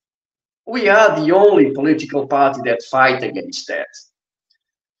 We are the only political party that fight against that.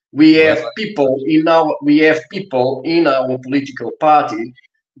 We have people in our political party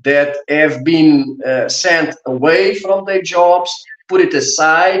that have been sent away from their jobs, put it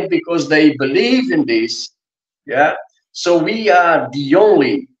aside because they believe in this. Yeah. So we are the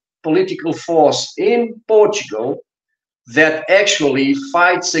only political force in Portugal that actually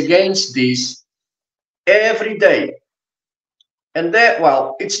fights against this every day. And that,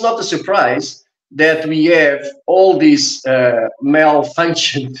 well, it's not a surprise that we have all these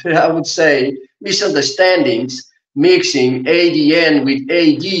malfunctioned, I would say, misunderstandings, mixing ADN with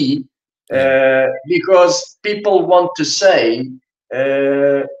AD, because people want to say,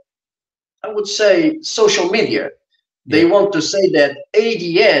 I would say, social media. They want to say that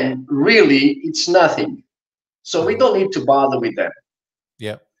ADN, really, it's nothing. So we don't need to bother with them.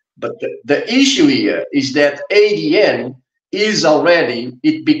 Yeah. But the issue here is that ADN is already,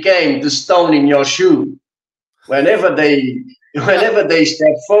 it became the stone in your shoe. Whenever they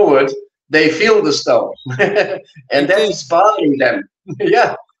step forward, they feel the stone. And that is bothering them.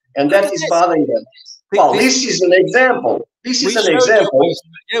 Yeah. And that is bothering them. Well, this is an example. This is an example.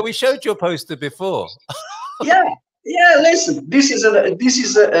 Yeah, we showed your poster before. Yeah. Yeah, listen, this is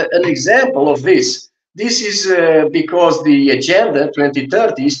an example of this. This is because the Agenda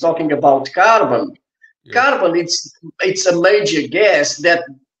 2030 is talking about carbon. Yeah. Carbon, it's a major gas that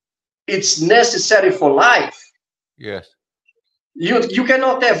it's necessary for life. Yes. You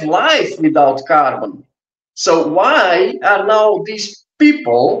cannot have life without carbon. So why are now these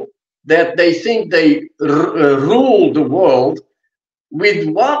people that they think they rule the world, with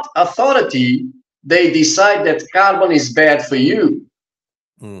what authority they decide that carbon is bad for you?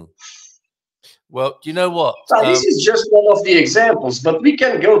 Mm. Well, you know what? Now, this is just one of the examples, but we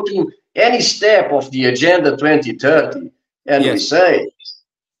can go to any step of the Agenda 2030, and we say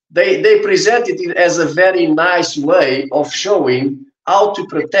they presented it as a very nice way of showing how to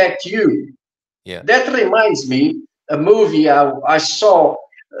protect you. Yeah. That reminds me a movie I saw,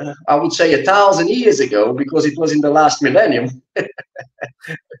 I would say 1,000 years ago, because it was in the last millennium,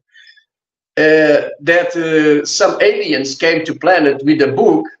 that some aliens came to planet with a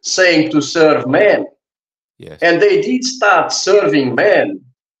book saying to serve man. Yes. And they did start serving man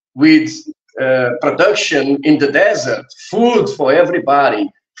with production in the desert, food for everybody,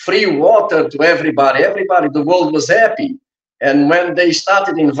 free water to everybody. Everybody, the world was happy. And when they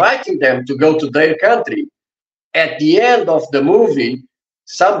started inviting them to go to their country, at the end of the movie,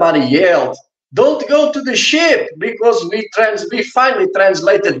 somebody yelled, "Don't go to the ship, because we finally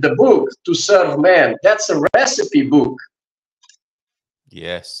translated the book to serve man." That's a recipe book.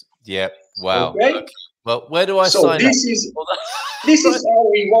 Yes. Yep. Wow. Okay. Well, where do I So sign this up? is this is how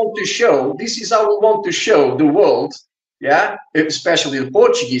we want to show. This is how we want to show the world, yeah, especially the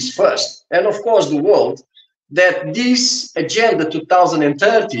Portuguese first, and of course the world, that this agenda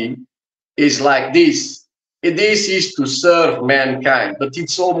 2030 is like this. This is to serve mankind, but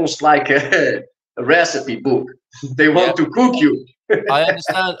it's almost like a recipe book. They want to cook you. I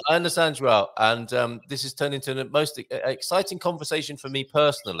understand, Joao, and this has turned into the most exciting conversation for me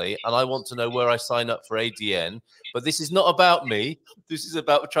personally, and I want to know where I sign up for ADN. But this is not about me. This is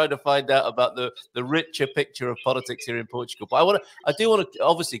about trying to find out about the richer picture of politics here in Portugal. But I do want to,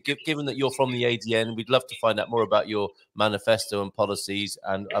 obviously, given that you're from the ADN, we'd love to find out more about your manifesto and policies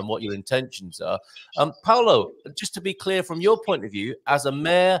and what your intentions are. Paulo, just to be clear from your point of view, as a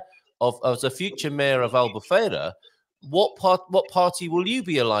mayor as a future mayor of Albufeira, what party will you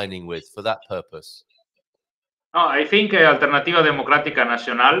be aligning with for that purpose? No, I think Alternativa Democrática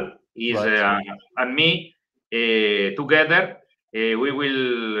Nacional is and me together. We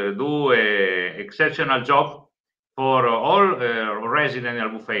will do an exceptional job for all residents in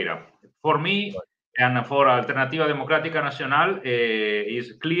Albufeira. For me and for Alternativa Democrática Nacional,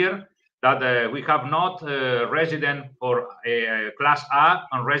 is clear that we have not resident for class A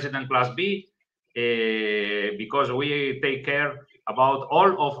and resident class B, because we take care about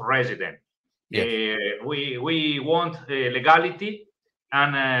all of residents. Yes. We want legality,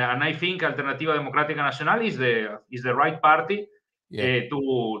 and I think Alternativa Democrática Nacional is the right party to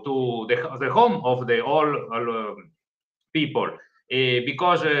the home of the all people,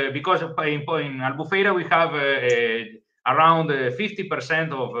 because in Albufeira we have around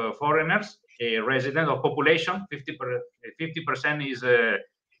 50% of foreigners resident of population. 50%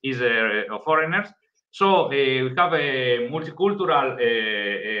 is foreigners. So we have a multicultural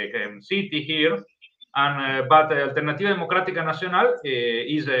city here, and but Alternativa Democrática Nacional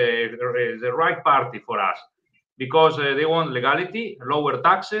is the right party for us, because they want legality, lower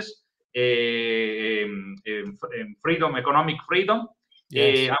taxes, freedom, economic freedom.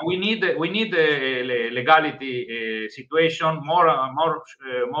 Yes. And we need the legality situation, more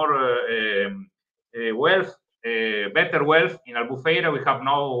wealth, better wealth in Albufeira. We have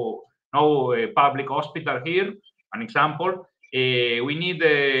no public hospital here. An example, we need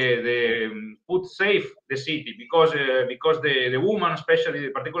the put safe the city, because the woman, especially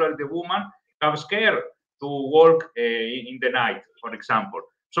particularly the woman, have scared to walk in the night, for example.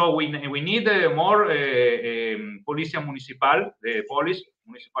 So we need more Policia Municipal, the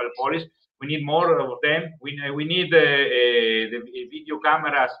municipal police. We need more of them. We need the video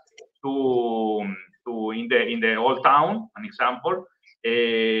cameras to in the old town. An example.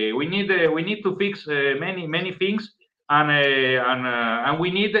 We need to fix many things, and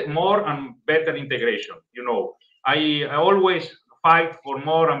we need more and better integration. You know, I always fight for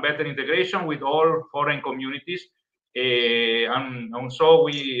more and better integration with all foreign communities. And so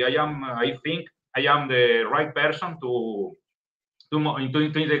I think I am the right person to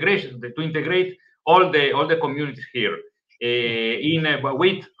integrate all the communities here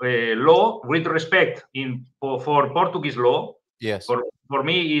with law, with respect for Portuguese law. Yes. For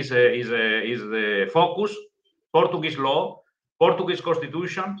me is the focus. Portuguese law, Portuguese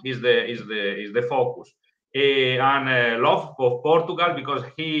constitution is the focus, and love of Portugal, because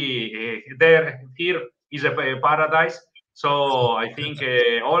here is a paradise. So I think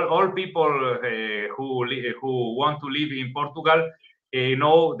all people who want to live in Portugal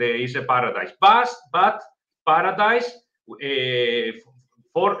know there is a paradise. But paradise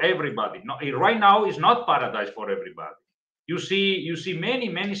for everybody. No, right now is not paradise for everybody. You see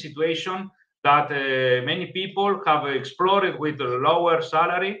many situations that many people have explored with a lower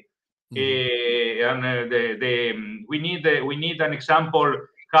salary, and we need an example: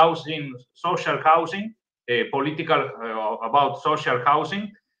 housing, social housing. Political about social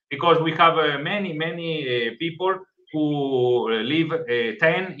housing, because we have many people who live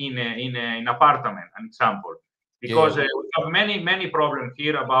 10 in an apartment, an example, because we have many problems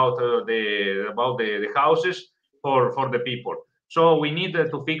here about the houses. for the people. So we need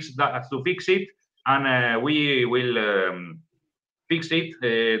to fix that, to fix it, and we will fix it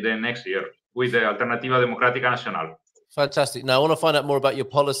the next year with the Alternativa Democrática Nacional. Fantastic. Now, I want to find out more about your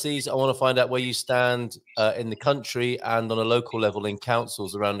policies. I want to find out where you stand in the country and on a local level in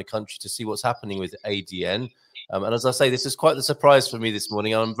councils around the country to see what's happening with ADN. And as I say, this is quite the surprise for me this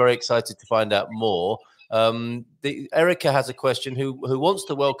morning. I'm very excited to find out more. Erica has a question who wants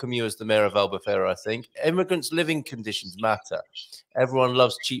to welcome you as the mayor of Albufeira, I think. Immigrants' living conditions matter. Everyone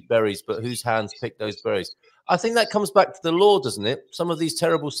loves cheap berries, but whose hands pick those berries? I think that comes back to the law, doesn't it? Some of these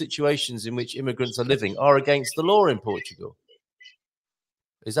terrible situations in which immigrants are living are against the law in Portugal.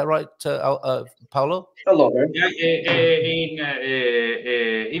 Is that right, Paulo? Hello. Yeah,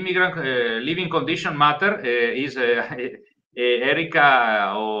 immigrant living condition matter is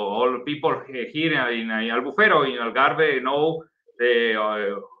Erica or all people here in Albufeira, in Algarve know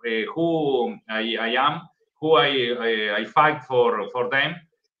who I am, who I fight for them.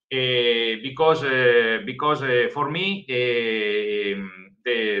 Because for me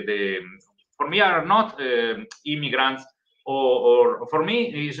for me are not immigrants, or for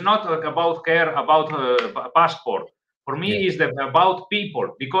me is not about care about passport. For me is about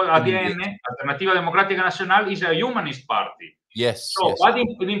people, because at the end Alternativa Democrática Nacional is a humanist party. Yes. So what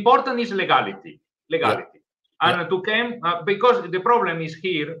the important is legality. And to come because the problem is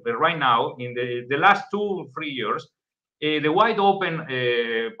here right now in the last 2-3 years. The wide open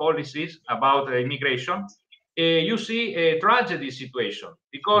policies about immigration, you see a tragedy situation,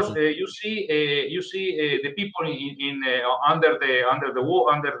 because you see the people under the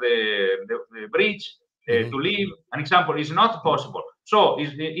bridge to live. An example is not possible. So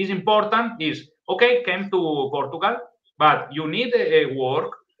is important is okay. Come to Portugal, but you need a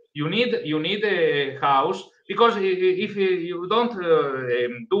work. You need a house, because if you don't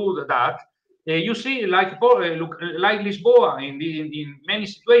do that. You see, like Lisboa in many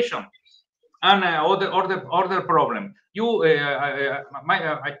situations, and other problem. You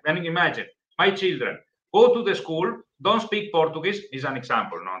I can imagine my children go to the school, don't speak Portuguese, is an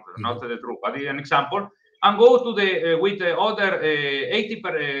example, not the truth, but an example, and go to the with the other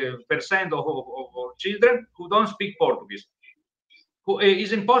 80% of children who don't speak Portuguese.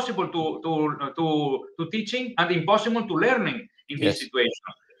 It's impossible to teaching and impossible to learning in this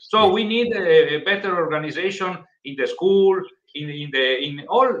situation. So we need a better organization in the school, in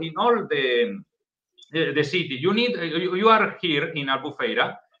all the city. You are here in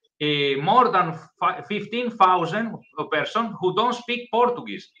Albufeira, more than 15,000 persons who don't speak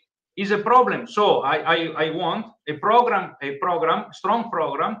Portuguese. Is a problem. So I want a strong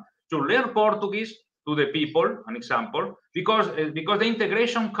program to learn Portuguese to the people. An example, because the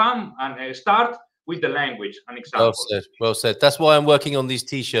integration come and start with the language. An example. Well said. That's why I'm working on these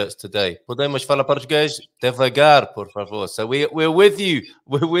T-shirts today. Podemos falar português devagar, por favor. So we're with you.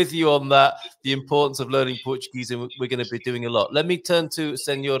 We're with you on that. The importance of learning Portuguese, and we're going to be doing a lot. Let me turn to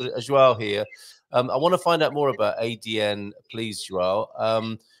Senor Joao here. I want to find out more about ADN, please, Joao.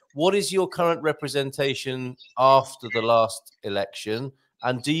 What is your current representation after the last election?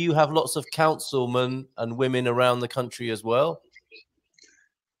 And do you have lots of councilmen and women around the country as well?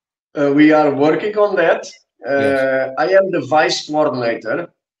 We are working on that. I am the vice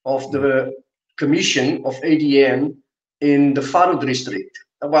coordinator of the commission of ADN in the Faro district,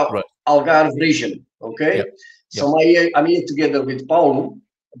 Algarve region. Okay, so I'm here together with Paulo,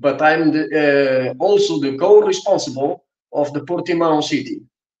 but I'm also the co-responsible of the Portimão city.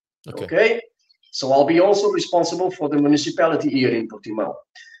 Okay, so I'll be also responsible for the municipality here in Portimão.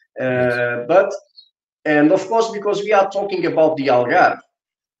 And of course, because we are talking about the Algarve.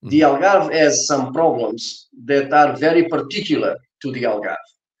 The Algarve has some problems that are very particular to the Algarve.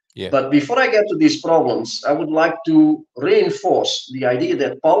 But before I get to these problems, I would like to reinforce the idea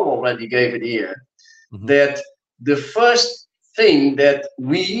that Paul already gave it here, that the first thing that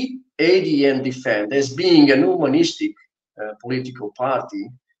we, ADN, defend as being an humanistic political party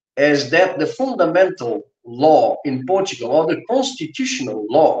is that the fundamental law in Portugal, or the constitutional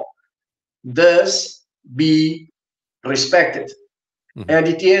law, does be respected. And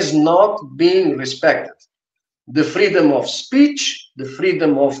it is not being respected. The freedom of speech, the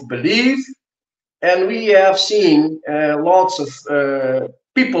freedom of belief, and we have seen lots of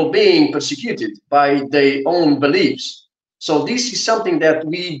people being persecuted by their own beliefs. So this is something that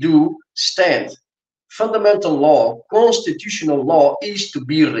we do stand. Fundamental law, constitutional law is to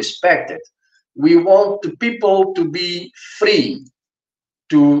be respected. We want the people to be free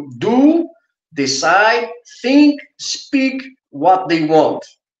to do, decide, think, speak what they want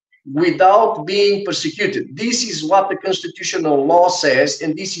without being persecuted. This is what the constitutional law says,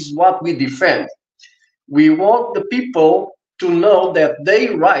 and this is what we defend. We want the people to know that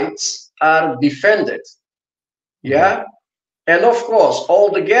their rights are defended. Yeah? And of course, all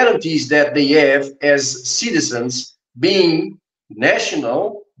the guarantees that they have as citizens, being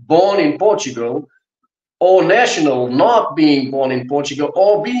national, born in Portugal, or national, not being born in Portugal,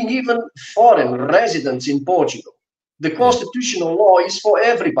 or being even foreign residents in Portugal. The constitutional law is for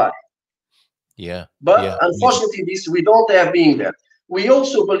everybody. Yeah. But unfortunately, this we don't have being that. We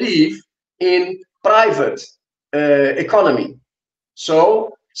also believe in private economy.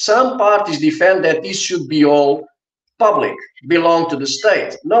 So some parties defend that this should be all public, belong to the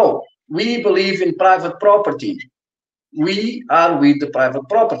state. No, we believe in private property. We are with the private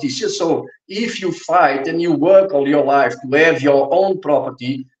property. So if you fight and you work all your life to have your own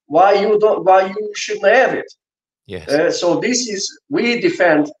property, why you shouldn't have it? Yes. So this is, we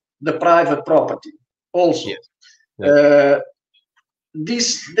defend the private property also. Yes.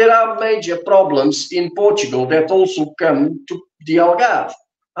 There are major problems in Portugal that also come to the Algarve.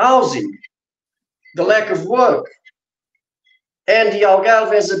 Housing, the lack of work. And the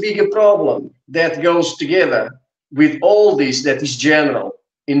Algarve has a bigger problem that goes together with all this that is general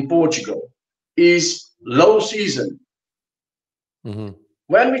in Portugal, is low season.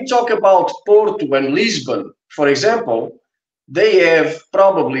 When we talk about Porto and Lisbon, for example, they have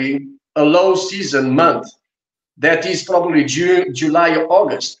probably a low season month. That is probably June, July, or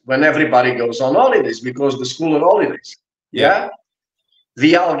August, when everybody goes on holidays because the school holidays. Yeah.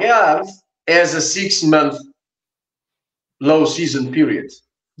 The Algarve has a 6-month low season period.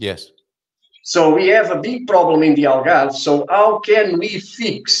 Yes. So we have a big problem in the Algarve. So how can we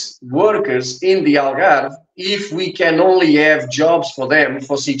fix workers in the Algarve if we can only have jobs for them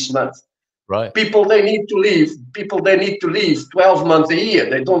for 6 months? Right. People, they need to leave 12 months a year.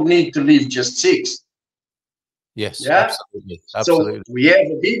 They don't need to leave just 6. Yes, yeah? Absolutely. So we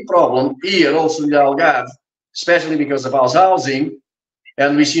have a big problem here also in the Algarve, especially because of house housing.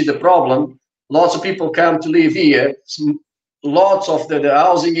 And we see the problem. Lots of people come to live here. Lots of the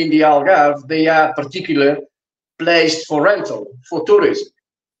housing in the Algarve, they are particularly placed for rental, for tourism.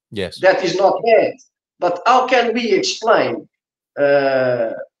 Yes. That is not bad. But how can we explain,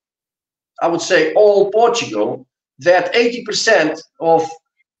 I would say, all Portugal, that 80% of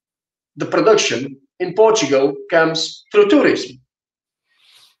the production in Portugal comes through tourism?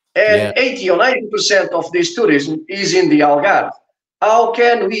 And 80 or 90% of this tourism is in the Algarve. How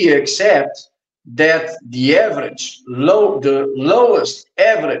can we accept that the average, the lowest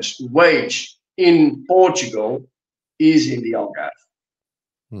average wage in Portugal is in the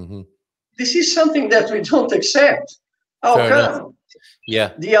Algarve? This is something that we don't accept. How come?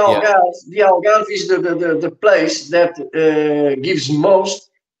 Yeah. The Algarve is the place that gives most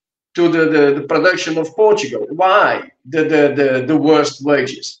to the production of Portugal. Why the worst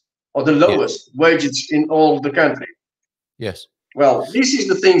wages or the lowest wages in all the country? Yes. Well, this is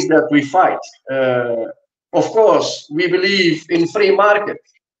the things that we fight. Of course, we believe in free market.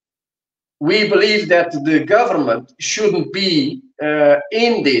 We believe that the government shouldn't be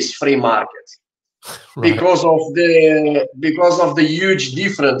in this free market because of the huge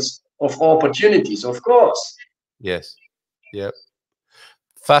difference of opportunities. Of course. Yes. Yep.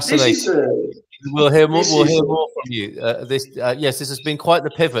 Fascinating. We'll hear more from you. Yes, this has been quite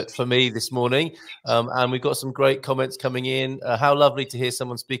the pivot for me this morning, and we've got some great comments coming in. How lovely to hear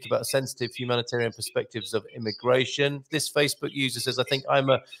someone speak about sensitive humanitarian perspectives of immigration. This Facebook user says, I think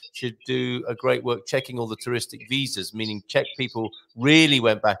IMA should do a great work checking all the touristic visas, meaning check people really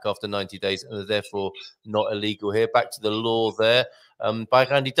went back after 90 days and are therefore not illegal here. Back to the law there.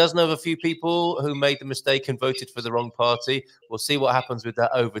 He does know of a few people who made the mistake and voted for the wrong party. We'll see what happens with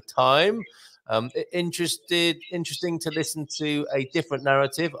that over time. Interesting to listen to a different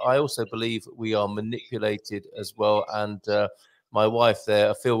narrative. I also believe we are manipulated as well. And my wife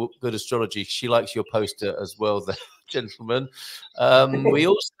there, I feel good astrology. She likes your poster as well, there, gentlemen. We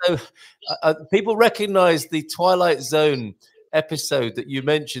also, people recognize the Twilight Zone episode that you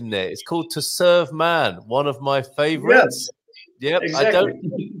mentioned there. It's called To Serve Man, one of my favorites. Yes. Yep, exactly.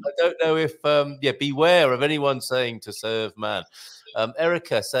 I don't know if beware of anyone saying to serve man.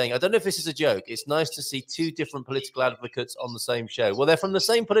 Erica saying, I don't know if this is a joke. It's nice to see two different political advocates on the same show. Well, they're from the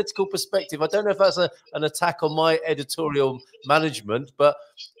same political perspective. I don't know if that's an attack on my editorial management, but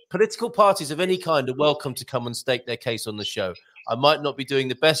political parties of any kind are welcome to come and stake their case on the show. I might not be doing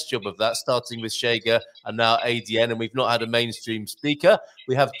the best job of that, starting with Chega and now ADN, and we've not had a mainstream speaker.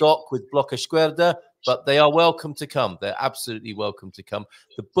 We have Doc with Bloc Esquerda, but they are welcome to come. They're absolutely welcome to come.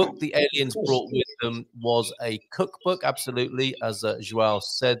 The book the aliens brought with them was a cookbook, absolutely, as Joao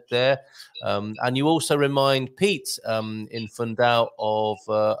said there. And you also remind Pete in Fundao of,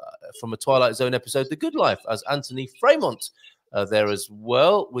 from a Twilight Zone episode, The Good Life, as Anthony Fremont there as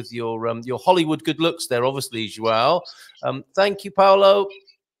well, with your Hollywood good looks there, obviously, Joao. Thank you, Paolo.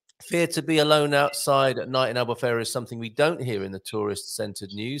 Fear to be alone outside at night in Albufeira is something we don't hear in the tourist-centered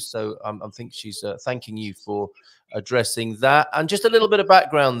news. So I think she's thanking you for addressing that. And just a little bit of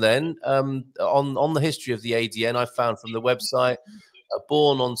background then on the history of the ADN I found from the website.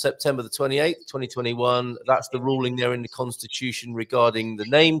 Born on September the 28th, 2021. That's the ruling there in the Constitution regarding the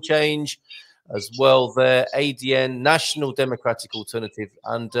name change as well there. ADN, National Democratic Alternative.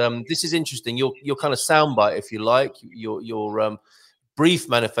 And this is interesting. Your kind of soundbite, if you like, your brief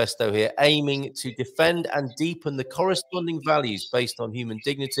manifesto here, aiming to defend and deepen the corresponding values based on human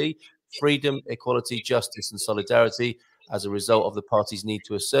dignity, freedom, equality, justice, and solidarity as a result of the party's need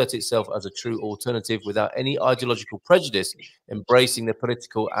to assert itself as a true alternative without any ideological prejudice, embracing the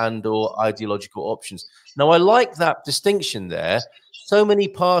political and/or ideological options. Now, I like that distinction there. So many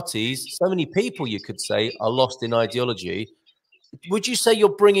parties, so many people, you could say, are lost in ideology. Would you say you're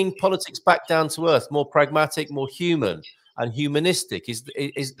bringing politics back down to earth, more pragmatic, more human and humanistic?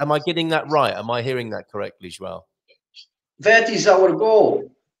 Am I getting that right? Am I hearing that correctly, Joao? That is our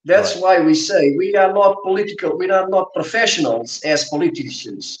goal. That's why we say we are not political, we are not professionals as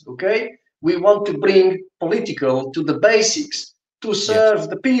politicians, okay? We want to bring political to the basics, to serve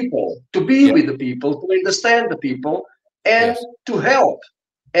the people, to be with the people, to understand the people, and to help,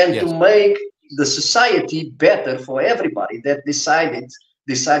 and to make the society better for everybody that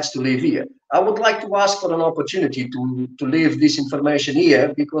decides to live here. I would like to ask for an opportunity to leave this information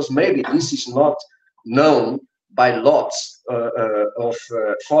here, because maybe this is not known by lots of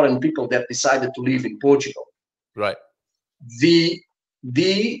foreign people that decided to live in Portugal. Right. The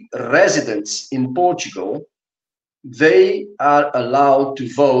residents in Portugal, they are allowed to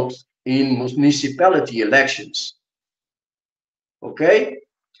vote in municipality elections. Okay?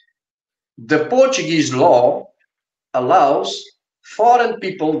 The Portuguese law allows foreign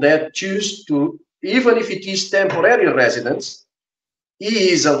people that choose to, even if it is temporary residents, he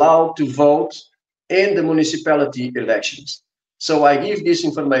is allowed to vote in the municipality elections. So I give this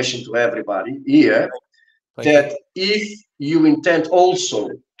information to everybody here, that if you intend also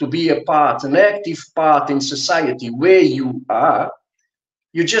to be a part, an active part in society where you are,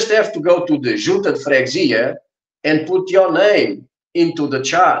 you just have to go to the Junta de Freguesia and put your name into the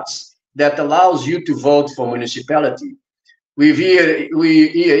charts that allows you to vote for municipality. We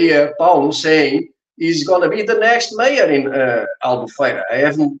hear Paulo saying he's going to be the next mayor in Albufeira. I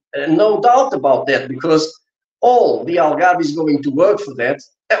have no doubt about that, because all the Algarve is going to work for that.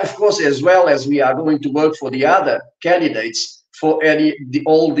 Of course, as well as we are going to work for the other candidates for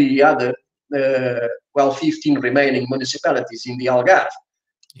all the other 15 remaining municipalities in the Algarve.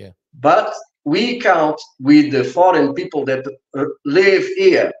 Yeah. But we count with the foreign people that live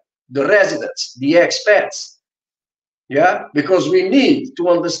here, the residents, the expats. Yeah, because we need to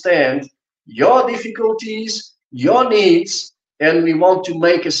understand your difficulties, your needs, and we want to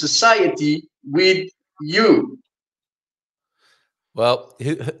make a society with you. Well,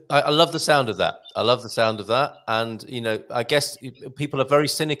 I love the sound of that. I love the sound of that. And, you know, I guess people are very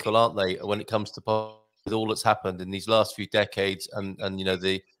cynical, aren't they, when it comes to with all that's happened in these last few decades. And you know,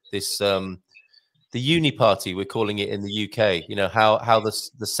 the uni party, we're calling it in the UK, you know, how the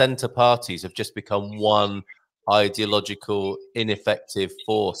centre parties have just become one ideological, ineffective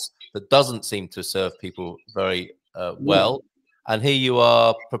force that doesn't seem to serve people very well. And here you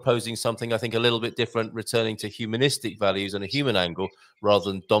are proposing something, I think, a little bit different, returning to humanistic values and a human angle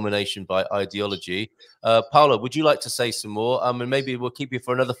rather than domination by ideology. Paolo, would you like to say some more? And maybe we'll keep you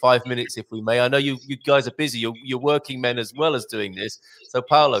for another 5 minutes if we may. I know you guys are busy. You're working men as well as doing this. So,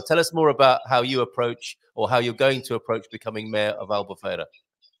 Paolo, tell us more about how you approach, or how you're going to approach, becoming mayor of Albufeira.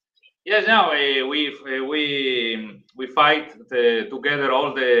 Yes, now we fight together,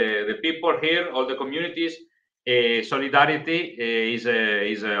 all the people here, all the communities. Solidarity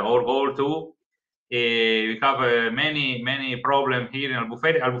is our goal too. We have many problems here in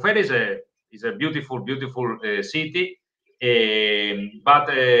Albufeira. Albufeira is a beautiful city, but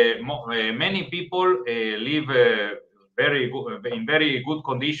many people live in very good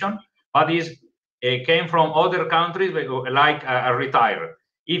condition, but came from other countries like retire.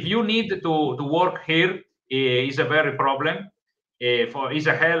 If you need to work here, is a very problem. Is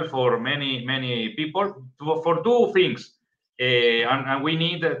a hell for many people for two things, and we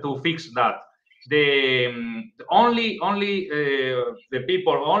need to fix that. the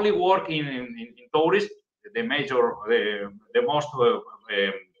people only work in tourist. The most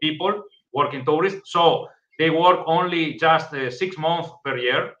people work in tourist, so they work only just 6 months per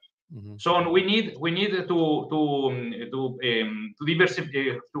year. So we need to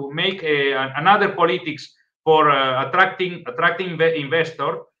diversify, to make another politics for attracting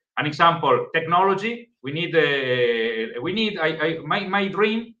investor. An example, technology. We need my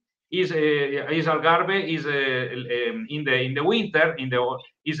dream is Algarve is in the winter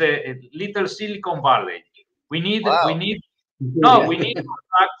is a little Silicon Valley. We need to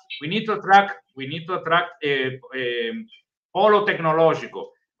attract polo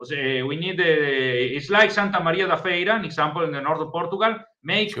tecnológico. We need it's like Santa Maria da Feira, an example in the north of Portugal.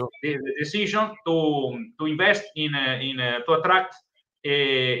 Make the decision to invest in to attract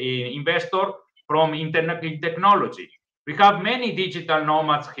investor from internet technology. We have many digital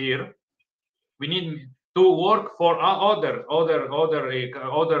nomads here. We need to work for other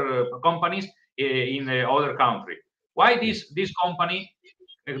companies in other country. Why this company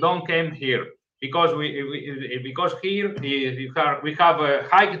don't came here? Because because here we have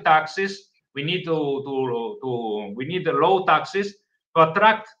high taxes. We need we need low taxes to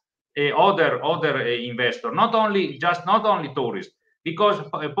attract other investor. Not only tourists. Because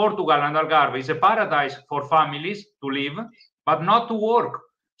Portugal and Algarve is a paradise for families to live, but not to work.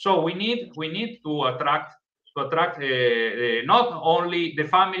 So we need to attract not only the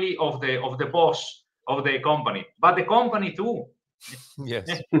family of the boss of the company, but the company too. Yes,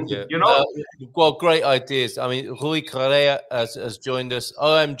 yeah. You know, well, great ideas. I mean, Rui Correa has joined us.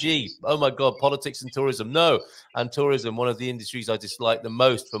 OMG, oh my God, politics and tourism. No, and tourism, one of the industries I dislike the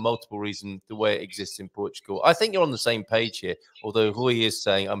most for multiple reasons, the way it exists in Portugal. I think you're on the same page here, although Rui is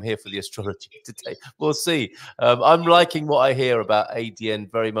saying, I'm here for the astrology today. We'll see. I'm liking what I hear about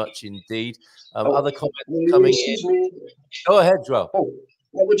ADN very much indeed. Other comments coming in. Go ahead, Joao.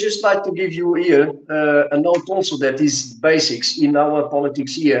 I would just like to give you here a note also that is basics in our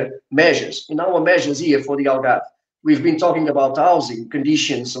politics here, measures. In our measures here for the Algarve, we've been talking about housing,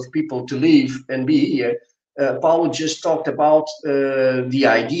 conditions of people to live and be here. Paulo just talked about the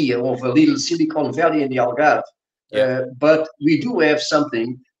idea of a little Silicon Valley in the Algarve. But we do have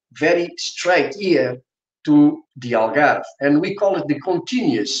something very straight here to the Algarve, and we call it the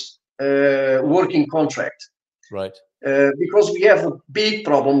continuous working contract. Right. Because we have a big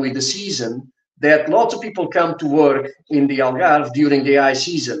problem with the season, that lots of people come to work in the Algarve during the high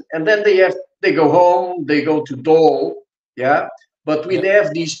season, and then they go home, they go to Dole, yeah. But we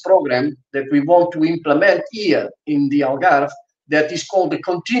have this program that we want to implement here in the Algarve that is called the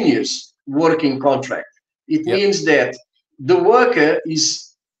continuous working contract. It means that the worker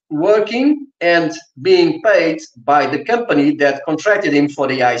is working and being paid by the company that contracted him for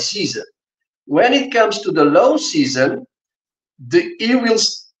the high season. When it comes to the low season, he will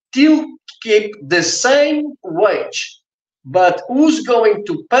still keep the same wage, but who's going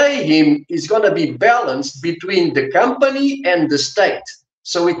to pay him is going to be balanced between the company and the state.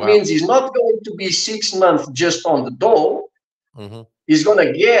 So it means he's not going to be 6 months just on the dole. He's going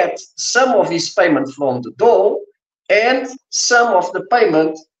to get some of his payment from the dole and some of the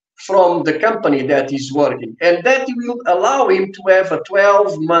payment from the company that he's working, and that will allow him to have a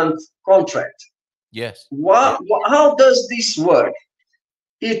 12-month contract. Yes. How does this work?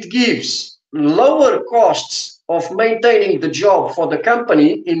 It gives lower costs of maintaining the job for the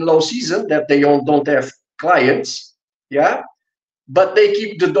company in low season that they don't have clients, yeah, but they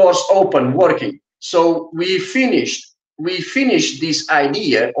keep the doors open working. So we finished this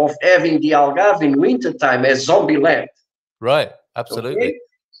idea of having the Algarve in wintertime as zombie land. Right, absolutely. Okay?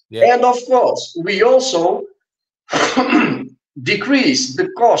 Yeah. And of course, we also decrease the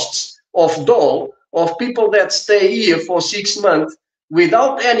costs of dole of people that stay here for 6 months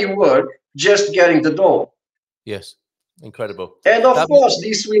without any work, just getting the dole. Yes, incredible. And of course,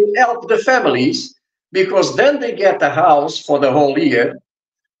 this will help the families because then they get a house for the whole year.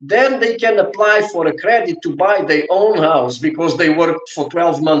 Then they can apply for a credit to buy their own house because they worked for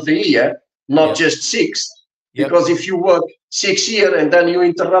 12 months a year, not just 6. Because if you work 6 years and then you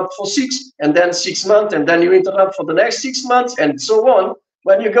interrupt for 6, and then 6 months, and then you interrupt for the next 6 months, and so on,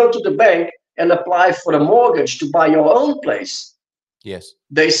 when you go to the bank and apply for a mortgage to buy your own place,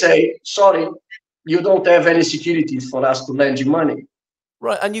 they say, sorry, you don't have any securities for us to lend you money.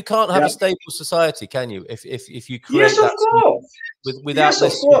 Right, and you can't have a stable society, can you? If you create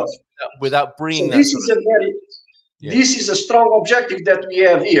without bringing so this is a very this is a strong objective that we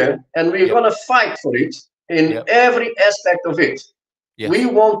have here, and we're going to fight for it in every aspect of it. We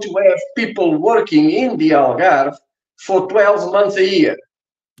want to have people working in the Algarve for 12 months a year.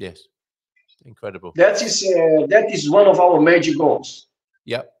 Yes. Incredible. That is one of our major goals.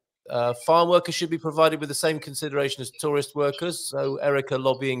 Yep. Farm workers should be provided with the same consideration as tourist workers. So Erica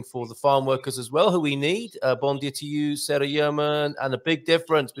lobbying for the farm workers as well, who we need. Bon dia to you, Sarah Yerman. And a big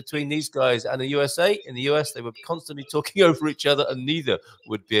difference between these guys and the USA. In the US, they were constantly talking over each other and neither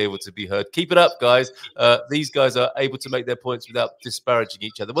would be able to be heard. Keep it up, guys. These guys are able to make their points without disparaging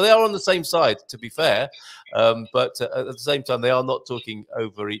each other. Well, they are on the same side, to be fair. But at the same time, they are not talking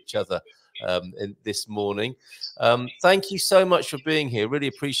over each other. In this morning. Thank you so much for being here. Really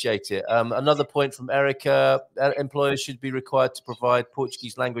appreciate it. Another point from Erica, employers should be required to provide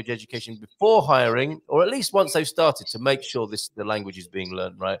Portuguese language education before hiring, or at least once they've started, to make sure the language is being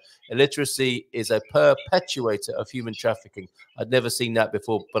learned, right? Illiteracy is a perpetuator of human trafficking. I'd never seen that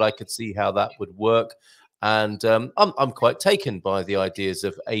before, but I could see how that would work. And I'm quite taken by the ideas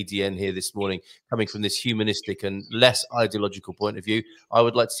of ADN here this morning, coming from this humanistic and less ideological point of view. I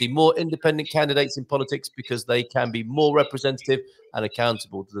would like to see more independent candidates in politics because they can be more representative and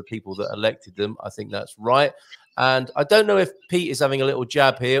accountable to the people that elected them. I think that's right. And I don't know if Pete is having a little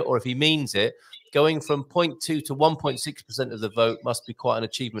jab here or if he means it. Going from 0.2 to 1.6% of the vote must be quite an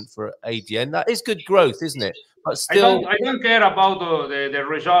achievement for ADN. That is good growth, isn't it? But still, I don't care about the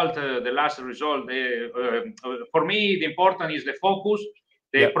result, the last result. For me, the important is the focus,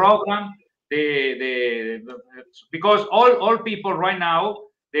 the program, because all people right now,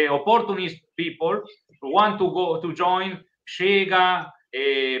 the opportunist people, want to go to join Chega,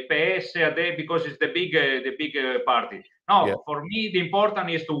 PS, AD, because it's the big party. No, for me, the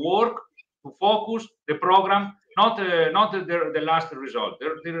important is to work, to focus the program, not the last result.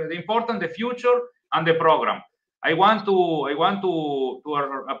 The important, the future and the program. I want to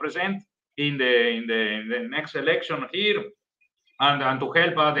represent in the next election here, and to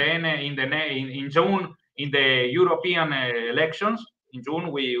help ADN in June in the European elections. In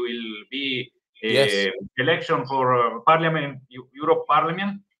June we will be election for Parliament, Europe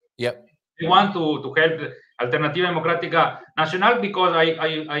Parliament. Yep. I want to help Alternativa Democrática Nacional because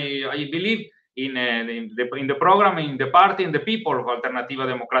I believe in the program, in the party, in the people of Alternativa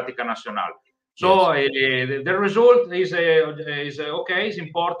Democrática Nacional. So the result is okay, it's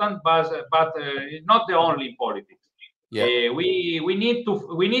important, but not the only in politics. We need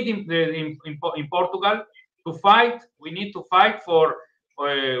in Portugal to fight. We need to fight for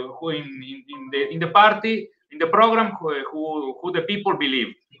who in the party, in the program, who the people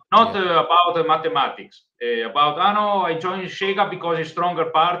believe. Not about mathematics. About no, I joined Chega because it's stronger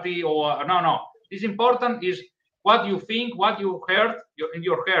party, or no. It's important is what you think, what you heard in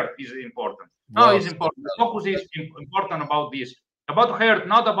your heart is important. No, it's important. The focus is important about this, about heart,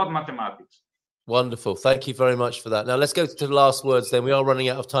 not about mathematics. Wonderful. Thank you very much for that. Now let's go to the last words then. We are running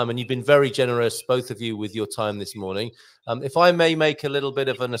out of time and you've been very generous, both of you, with your time this morning. If I may make a little bit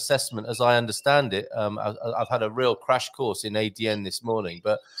of an assessment as I understand it, I've had a real crash course in ADN this morning,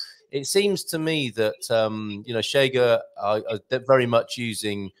 but it seems to me that, Chega are very much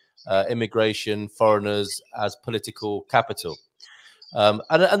using immigration, foreigners as political capital.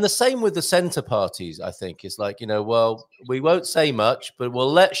 And the same with the centre parties, I think. It's like, well, we won't say much, but we'll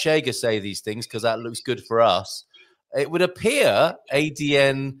let Chega say these things because that looks good for us. It would appear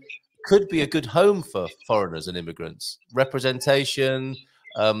ADN could be a good home for foreigners and immigrants. Representation,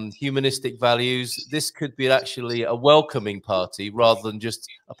 humanistic values. This could be actually a welcoming party rather than just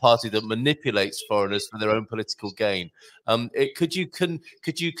a party that manipulates foreigners for their own political gain. Could you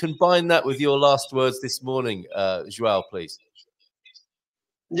combine that with your last words this morning, Joao, please?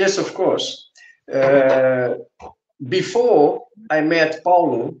 Yes, of course. Before I met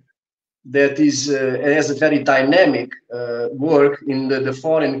Paulo, that has a very dynamic work in the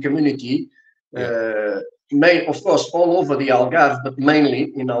foreign community, of course, all over the Algarve, but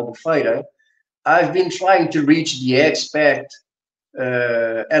mainly in Albufeira. I've been trying to reach the expat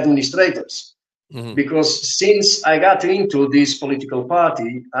administrators, because since I got into this political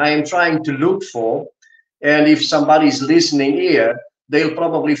party, I am trying to look for, and if somebody is listening here, they'll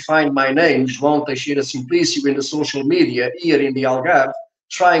probably find my name, João Teixeira Simplicio, in the social media here in the Algarve,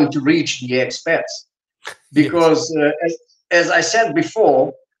 trying to reach the expats. Because, as I said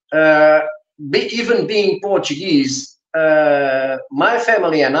before, even being Portuguese, my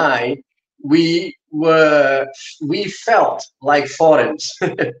family and I, we felt like foreigners,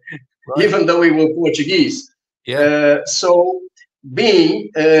 even though we were Portuguese. So, being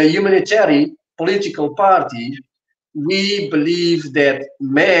a humanitarian political party, we believe that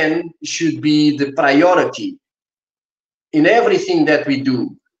man should be the priority in everything that we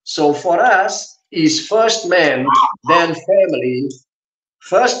do. So for us, is first man, then family,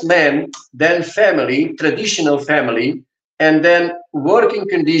 first man, then family, traditional family, and then working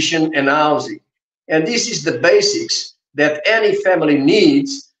condition and housing. And this is the basics that any family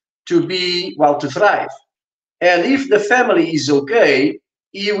needs to be, well, to thrive. And if the family is okay,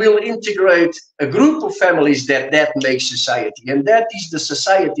 he will integrate a group of families that makes society. And that is the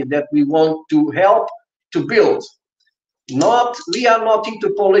society that we want to help to build. We are not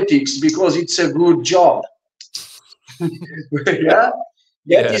into politics because it's a good job. Yeah,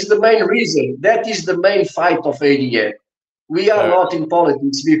 that is the main reason. That is the main fight of ADN. We are not in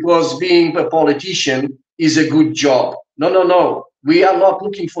politics because being a politician is a good job. No, no, no. We are not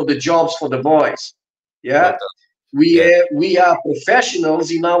looking for the jobs for the boys. Yeah, we are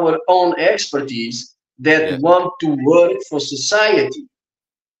professionals in our own expertise that want to work for society.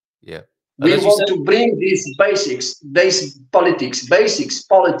 Yeah, we want to bring these basics, basics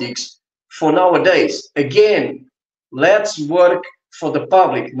politics for nowadays. Again, let's work for the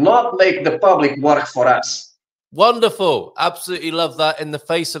public, not make the public work for us. Wonderful. Absolutely love that in the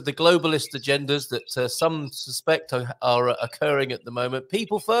face of the globalist agendas that some suspect are occurring at the moment.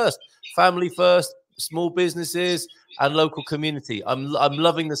 People first, family first, small businesses and local community. I'm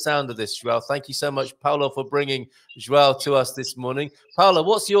loving the sound of this, Joao. Thank you so much, Paulo, for bringing Joao to us this morning. Paulo,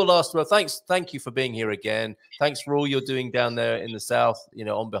 what's your last word? Thank you for being here again. Thanks for all you're doing down there in the south, you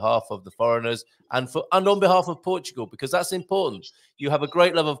know, on behalf of the foreigners and on behalf of Portugal, because that's important. You have a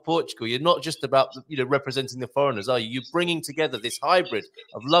great love of Portugal. You're not just about, you know, representing the foreigners, are you? You're bringing together this hybrid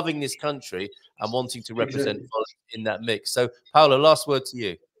of loving this country and wanting to represent in that mix. So, Paulo, last word to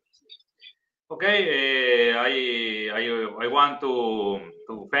you. Okay, I want to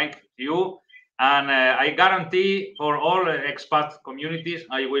thank you, and I guarantee for all expat communities,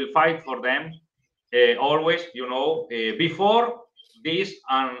 I will fight for them always. You know, before this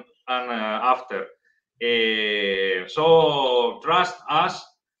and after. So trust us,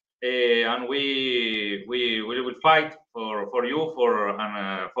 and we will fight for you,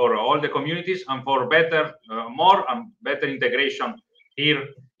 for all the communities, and for better, more and better integration here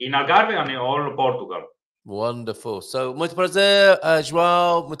in Algarve and in all Portugal. Wonderful. So, muito prazer,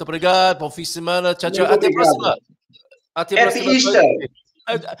 Joao. Muito obrigado. Bom fim de semana. Tchau, tchau. Até a próxima. Até a próxima.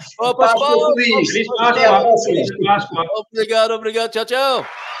 Feliz Páscoa. Obrigado, obrigado. Tchau, tchau.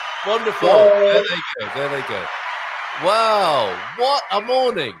 Wonderful. There they go. There they go. Wow. What a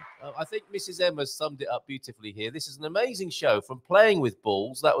morning. I think Mrs. Emma summed it up beautifully here. This is an amazing show, from playing with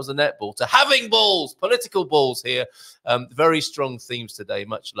balls, that was a netball, to having balls, political balls here. Very strong themes today.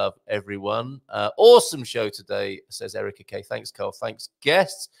 Much love, everyone. Awesome show today, says Erica K. Thanks, Carl. Thanks,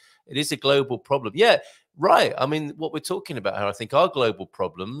 guests. It is a global problem. Yeah, right. I mean, what we're talking about here, I think, are global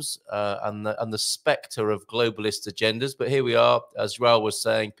problems and the spectre of globalist agendas. But here we are, as Joao was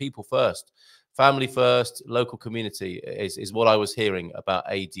saying, people first. Family first, local community is what I was hearing about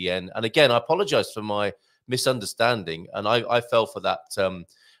ADN. And again, I apologize for my misunderstanding. And I fell for that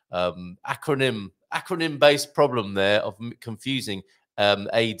acronym-based problem there of confusing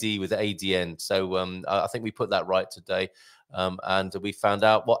AD with ADN. So I think we put that right today. And we found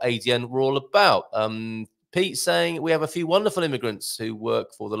out what ADN were all about. Pete saying we have a few wonderful immigrants who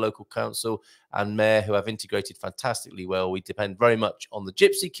work for the local council and mayor who have integrated fantastically well. We depend very much on the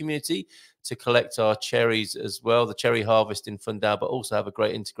gypsy community to collect our cherries as well, the cherry harvest in Fundão, but also have a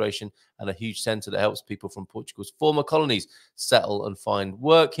great integration and a huge centre that helps people from Portugal's former colonies settle and find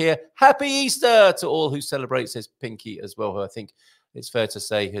work here. Happy Easter to all who celebrate, says Pinky as well, who I think it's fair to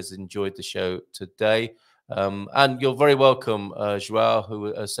say has enjoyed the show today. And you're very welcome, Joao, who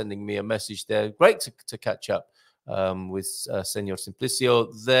is sending me a message there. Great to catch up with Senor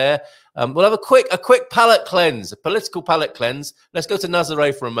Simplicio there. We'll have a quick palate cleanse, a political palate cleanse. Let's go to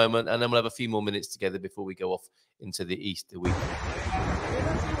Nazaré for a moment, and then we'll have a few more minutes together before we go off into the Easter week.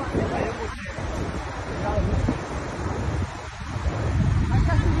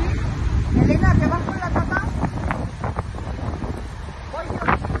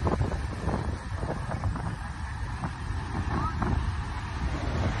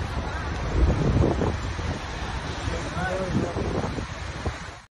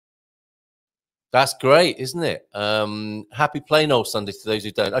 That's great, isn't it? Happy plain old Sunday to those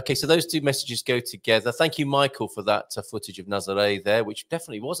who don't. Okay, so those two messages go together. Thank you, Michael, for that footage of Nazaré there, which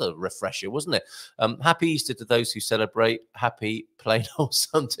definitely was a refresher, wasn't it? Happy Easter to those who celebrate. Happy plain old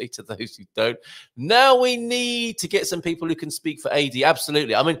Sunday to those who don't. Now we need to get some people who can speak for AD.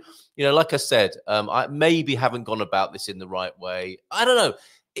 Absolutely. I mean, you know, like I said, I maybe haven't gone about this in the right way. I don't know.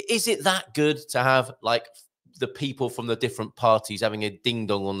 Is it that good to have, like, the people from the different parties having a ding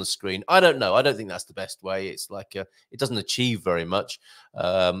dong on the screen. I don't know. I don't think that's the best way. It's like it doesn't achieve very much,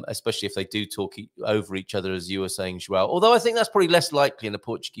 especially if they do talk over each other, as you were saying, Joao. Although I think that's probably less likely in a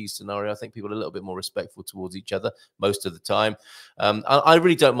Portuguese scenario. I think people are a little bit more respectful towards each other most of the time. I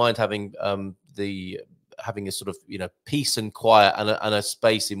really don't mind having having a sort of, you know, peace and quiet and a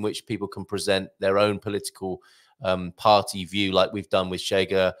space in which people can present their own political party view, like we've done with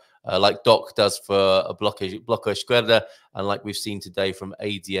Chega, like Doc does for a Bloco Esquerda, and like we've seen today from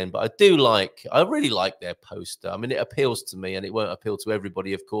ADN. But I really like their poster. I mean, it appeals to me, and it won't appeal to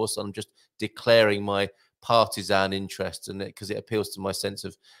everybody, of course. I'm just declaring my partisan interest in it because it appeals to my sense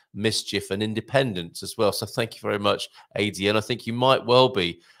of mischief and independence as well. So thank you very much, ADN. I think you might well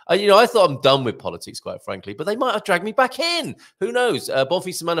be. You know, I thought I'm done with politics, quite frankly, but they might have dragged me back in. Who knows?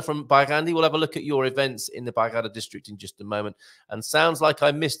 Bonfi Semana from Bairrandi. We'll have a look at your events in the Bairrada district in just a moment. And sounds like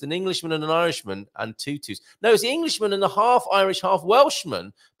I missed an Englishman and an Irishman and tutus. No, it's the Englishman and a half Irish, half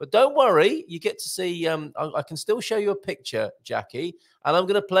Welshman. But don't worry, you get to see. I can still show you a picture, Jackie, and I'm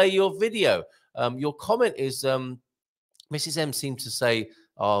going to play your video. Your comment is Mrs. M seemed to say,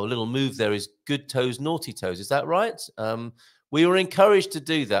 oh, a little move there is good toes, naughty toes. Is that right? We were encouraged to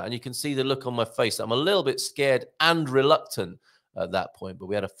do that, and you can see the look on my face. I'm a little bit scared and reluctant at that point, but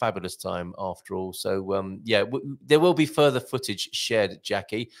we had a fabulous time after all. So, yeah, there will be further footage shared,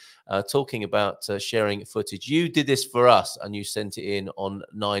 Jackie, talking about sharing footage. You did this for us, and you sent it in on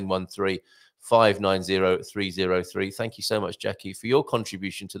 913-590-303. Thank you so much, Jackie, for your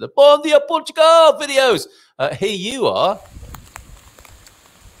contribution to the Bom Dia Portugal videos. Here you are.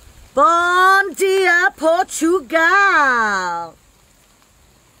 Bom Dia Portugal.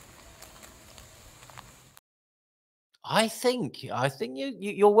 I think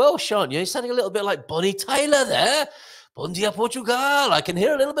you're Welsh, aren't you? You're sounding a little bit like Bonnie Tyler there. Bom Dia Portugal. I can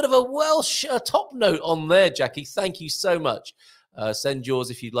hear a little bit of a Welsh top note on there, Jackie. Thank you so much. Send yours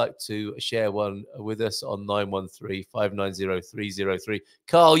if you'd like to share one with us on 913-590-303.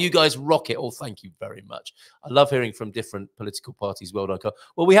 Carl, you guys rock it. Oh, thank you very much. I love hearing from different political parties. Well done, Carl.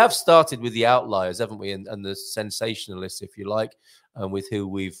 Well, we have started with the outliers, haven't we? And the sensationalists, if you like, with who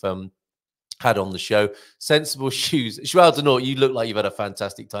we've had on the show. Sensible Shoes. Joao de Noort, you look like you've had a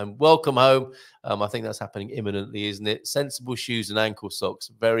fantastic time. Welcome home. I think that's happening imminently, isn't it? Sensible Shoes and ankle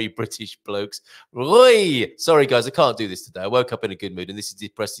socks. Very British blokes. Roy! Sorry, guys, I can't do this today. I woke up in a good mood, and this is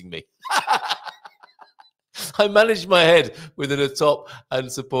depressing me. I managed my head within a top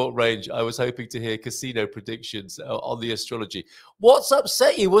and support range. I was hoping to hear casino predictions on the astrology. What's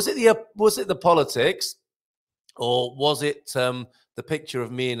upset you? Was it the politics, or was it the picture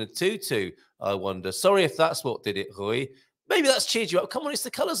of me in a tutu? I wonder. Sorry if that's what did it, Rui. Maybe that's cheered you up. Come on, it's the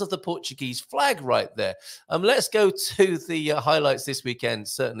colours of the Portuguese flag right there. Let's go to the highlights this weekend,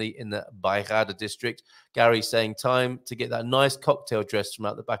 certainly in the Bairrada district. Gary saying time to get that nice cocktail dress from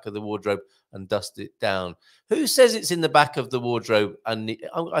out the back of the wardrobe and dust it down. Who says it's in the back of the wardrobe? And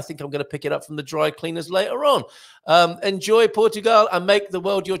I think I'm going to pick it up from the dry cleaners later on. Enjoy Portugal and make the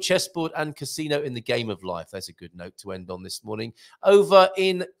world your chessboard and casino in the game of life. That's a good note to end on this morning. Over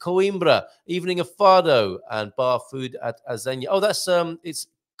in Coimbra, evening of Fado and bar food at Azenia. Oh, that's it's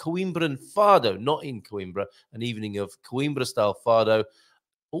Coimbran Fado, not in Coimbra. An evening of Coimbra style Fado.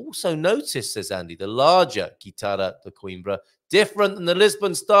 Also notice, says Andy, the larger guitarra de Coimbra, different than the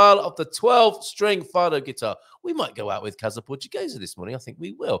Lisbon style of the 12-string fado guitar. We might go out with Casa Portuguesa this morning. I think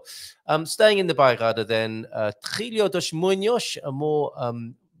we will. Staying in the Bairrada then, Trilho dos Moinhos, a more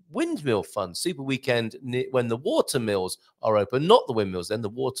windmill fun. Super weekend when the water mills are open, not the windmills, then the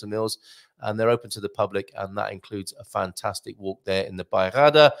water mills, and they're open to the public, and that includes a fantastic walk there in the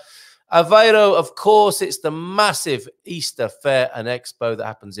Bairrada. Aveiro, of course, it's the massive Easter fair and expo that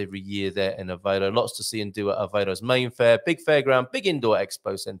happens every year there in Aveiro. Lots to see and do at Aveiro's main fair, big fairground, big indoor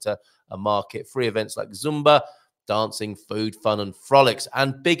expo centre, a market, free events like Zumba, dancing, food, fun and frolics,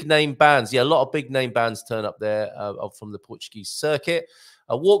 and big name bands. Yeah, a lot of big name bands turn up there from the Portuguese circuit.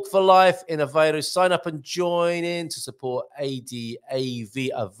 A walk for life in Aveiro. Sign up and join in to support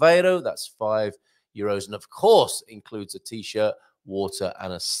ADAV Aveiro. That's €5. And of course, includes a T-shirt, water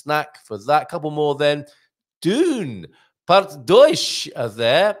and a snack for that. Couple more then. Dune Part 2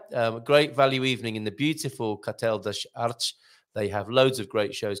 there. Great value evening in the beautiful Catel das Artes. They have loads of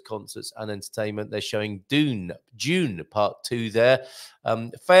great shows, concerts and entertainment. They're showing Dune Part 2 there.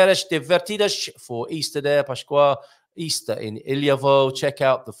 Feiras divertidas for Easter there, Pascoal. Easter in Ilhavo. Check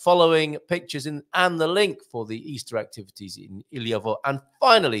out the following pictures and the link for the Easter activities in Ilhavo. And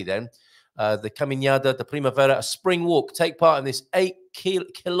finally then, the Caminhada de Primavera, a spring walk. Take part in this 8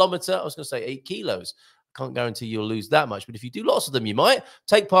 kilometer, I was going to say 8 kilos, Can't guarantee you'll lose that much, but if you do lots of them, you might.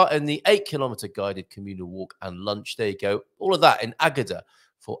 Take part in the 8-kilometer guided communal walk and lunch. There you go. All of that in Agadir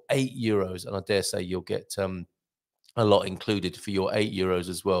for €8. And I dare say you'll get a lot included for your €8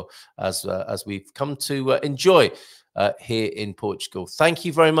 as well, as we've come to enjoy here in Portugal. Thank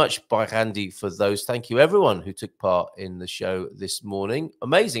you very much, Randy, for those. Thank you, everyone who took part in the show this morning.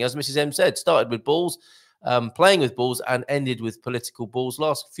 Amazing, as Mrs. M said, started with balls, playing with balls, and ended with political balls.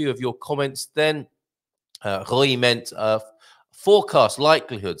 Last few of your comments then. Roy meant forecast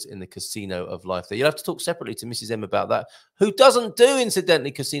likelihoods in the casino of life there. You'll have to talk separately to Mrs. M about that, who doesn't do,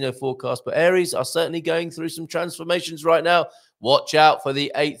 incidentally, casino forecast, but Aries are certainly going through some transformations right now. Watch out for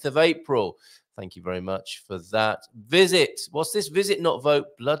the 8th of April. Thank you very much for that. Visit. What's this? Visit, not vote.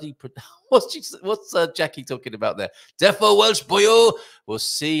 Bloody. What's Jackie talking about there? Defo Welsh boyo. We'll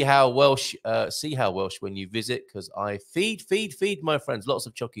see how Welsh when you visit, because I feed my friends. Lots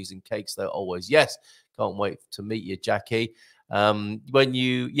of chockies and cakes though, always. Yes. Can't wait to meet you, Jackie. When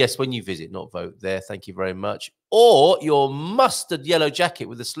you visit, not vote there. Thank you very much. Or your mustard yellow jacket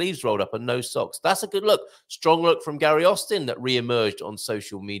with the sleeves rolled up and no socks. That's a good look. Strong look from Gary Austin that re-emerged on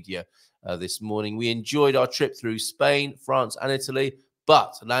social media this morning. We enjoyed our trip through Spain, France, and Italy.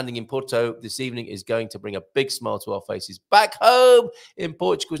 But landing in Porto this evening is going to bring a big smile to our faces back home in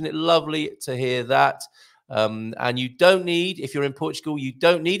Portugal. Isn't it lovely to hear that? And you don't need, if you're in Portugal, you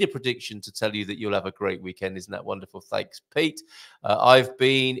don't need a prediction to tell you that you'll have a great weekend. Isn't that wonderful? Thanks, Pete. I've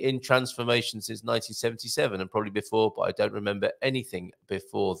been in transformation since 1977 and probably before, but I don't remember anything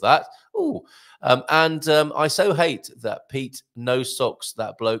before that. I so hate that Pete no socks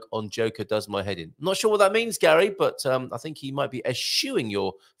that bloke on Joker does my head in. I'm not sure what that means, Gary, but I think he might be eschewing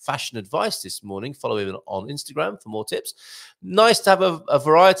your fashion advice this morning. Follow him on Instagram for more tips. Nice to have a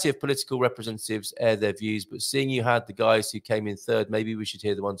variety of political representatives air their views, but seeing you had the guys who came in third, maybe we should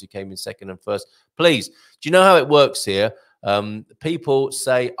hear the ones who came in second and first. Please, do you know how it works here? People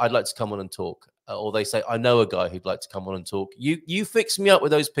say, I'd like to come on and talk. Or they say, I know a guy who'd like to come on and talk. You fix me up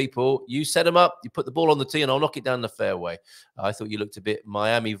with those people. You set them up. You put the ball on the tee and I'll knock it down the fairway. I thought you looked a bit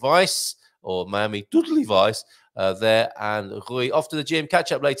Miami Vice or Miami Doodly Vice there. And Rui, off to the gym.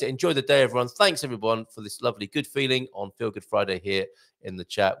 Catch up later. Enjoy the day, everyone. Thanks, everyone, for this lovely good feeling on Feel Good Friday here in the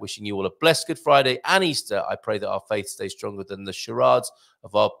chat. Wishing you all a blessed Good Friday and Easter. I pray that our faith stays stronger than the charades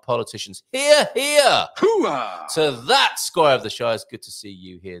of our politicians. Hear, hear. Hooah! To that, Squire of the Shires, good to see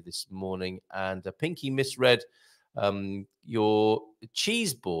you here this morning. And Pinky misread your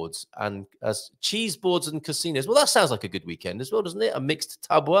cheese boards and casinos. Well, that sounds like a good weekend as well, doesn't it? A mixed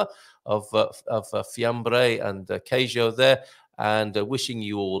tabua of fiambre and queijo there. And wishing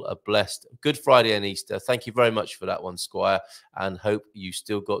you all a blessed Good Friday and Easter. Thank you very much for that one, Squire. And hope you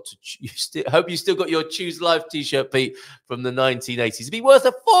still got your Choose Life T-shirt, Pete, from the 1980s. It'd be worth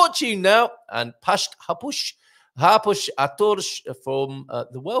a fortune now. And Pashk Hapush Atorsh from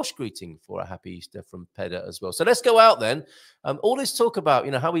the Welsh greeting for a happy Easter from Peda as well. So let's go out then. All this talk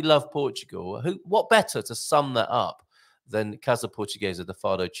about how we love Portugal. What better to sum that up than Casa Portuguesa, the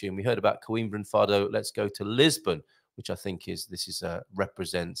Fado tune? We heard about Coimbra and Fado. Let's go to Lisbon, which I think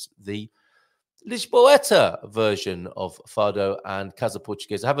represents the Lisboeta version of Fado and Casa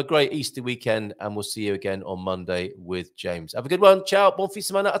Portuguesa. Have a great Easter weekend, and we'll see you again on Monday with James. Have a good one. Ciao. Bom fim de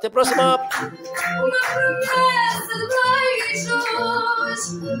semana. Até a próxima.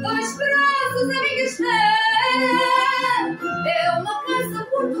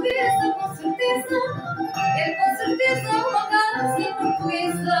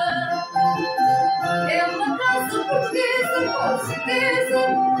 É uma casa portuguesa, com certeza,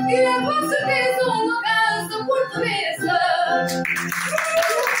 e é com certeza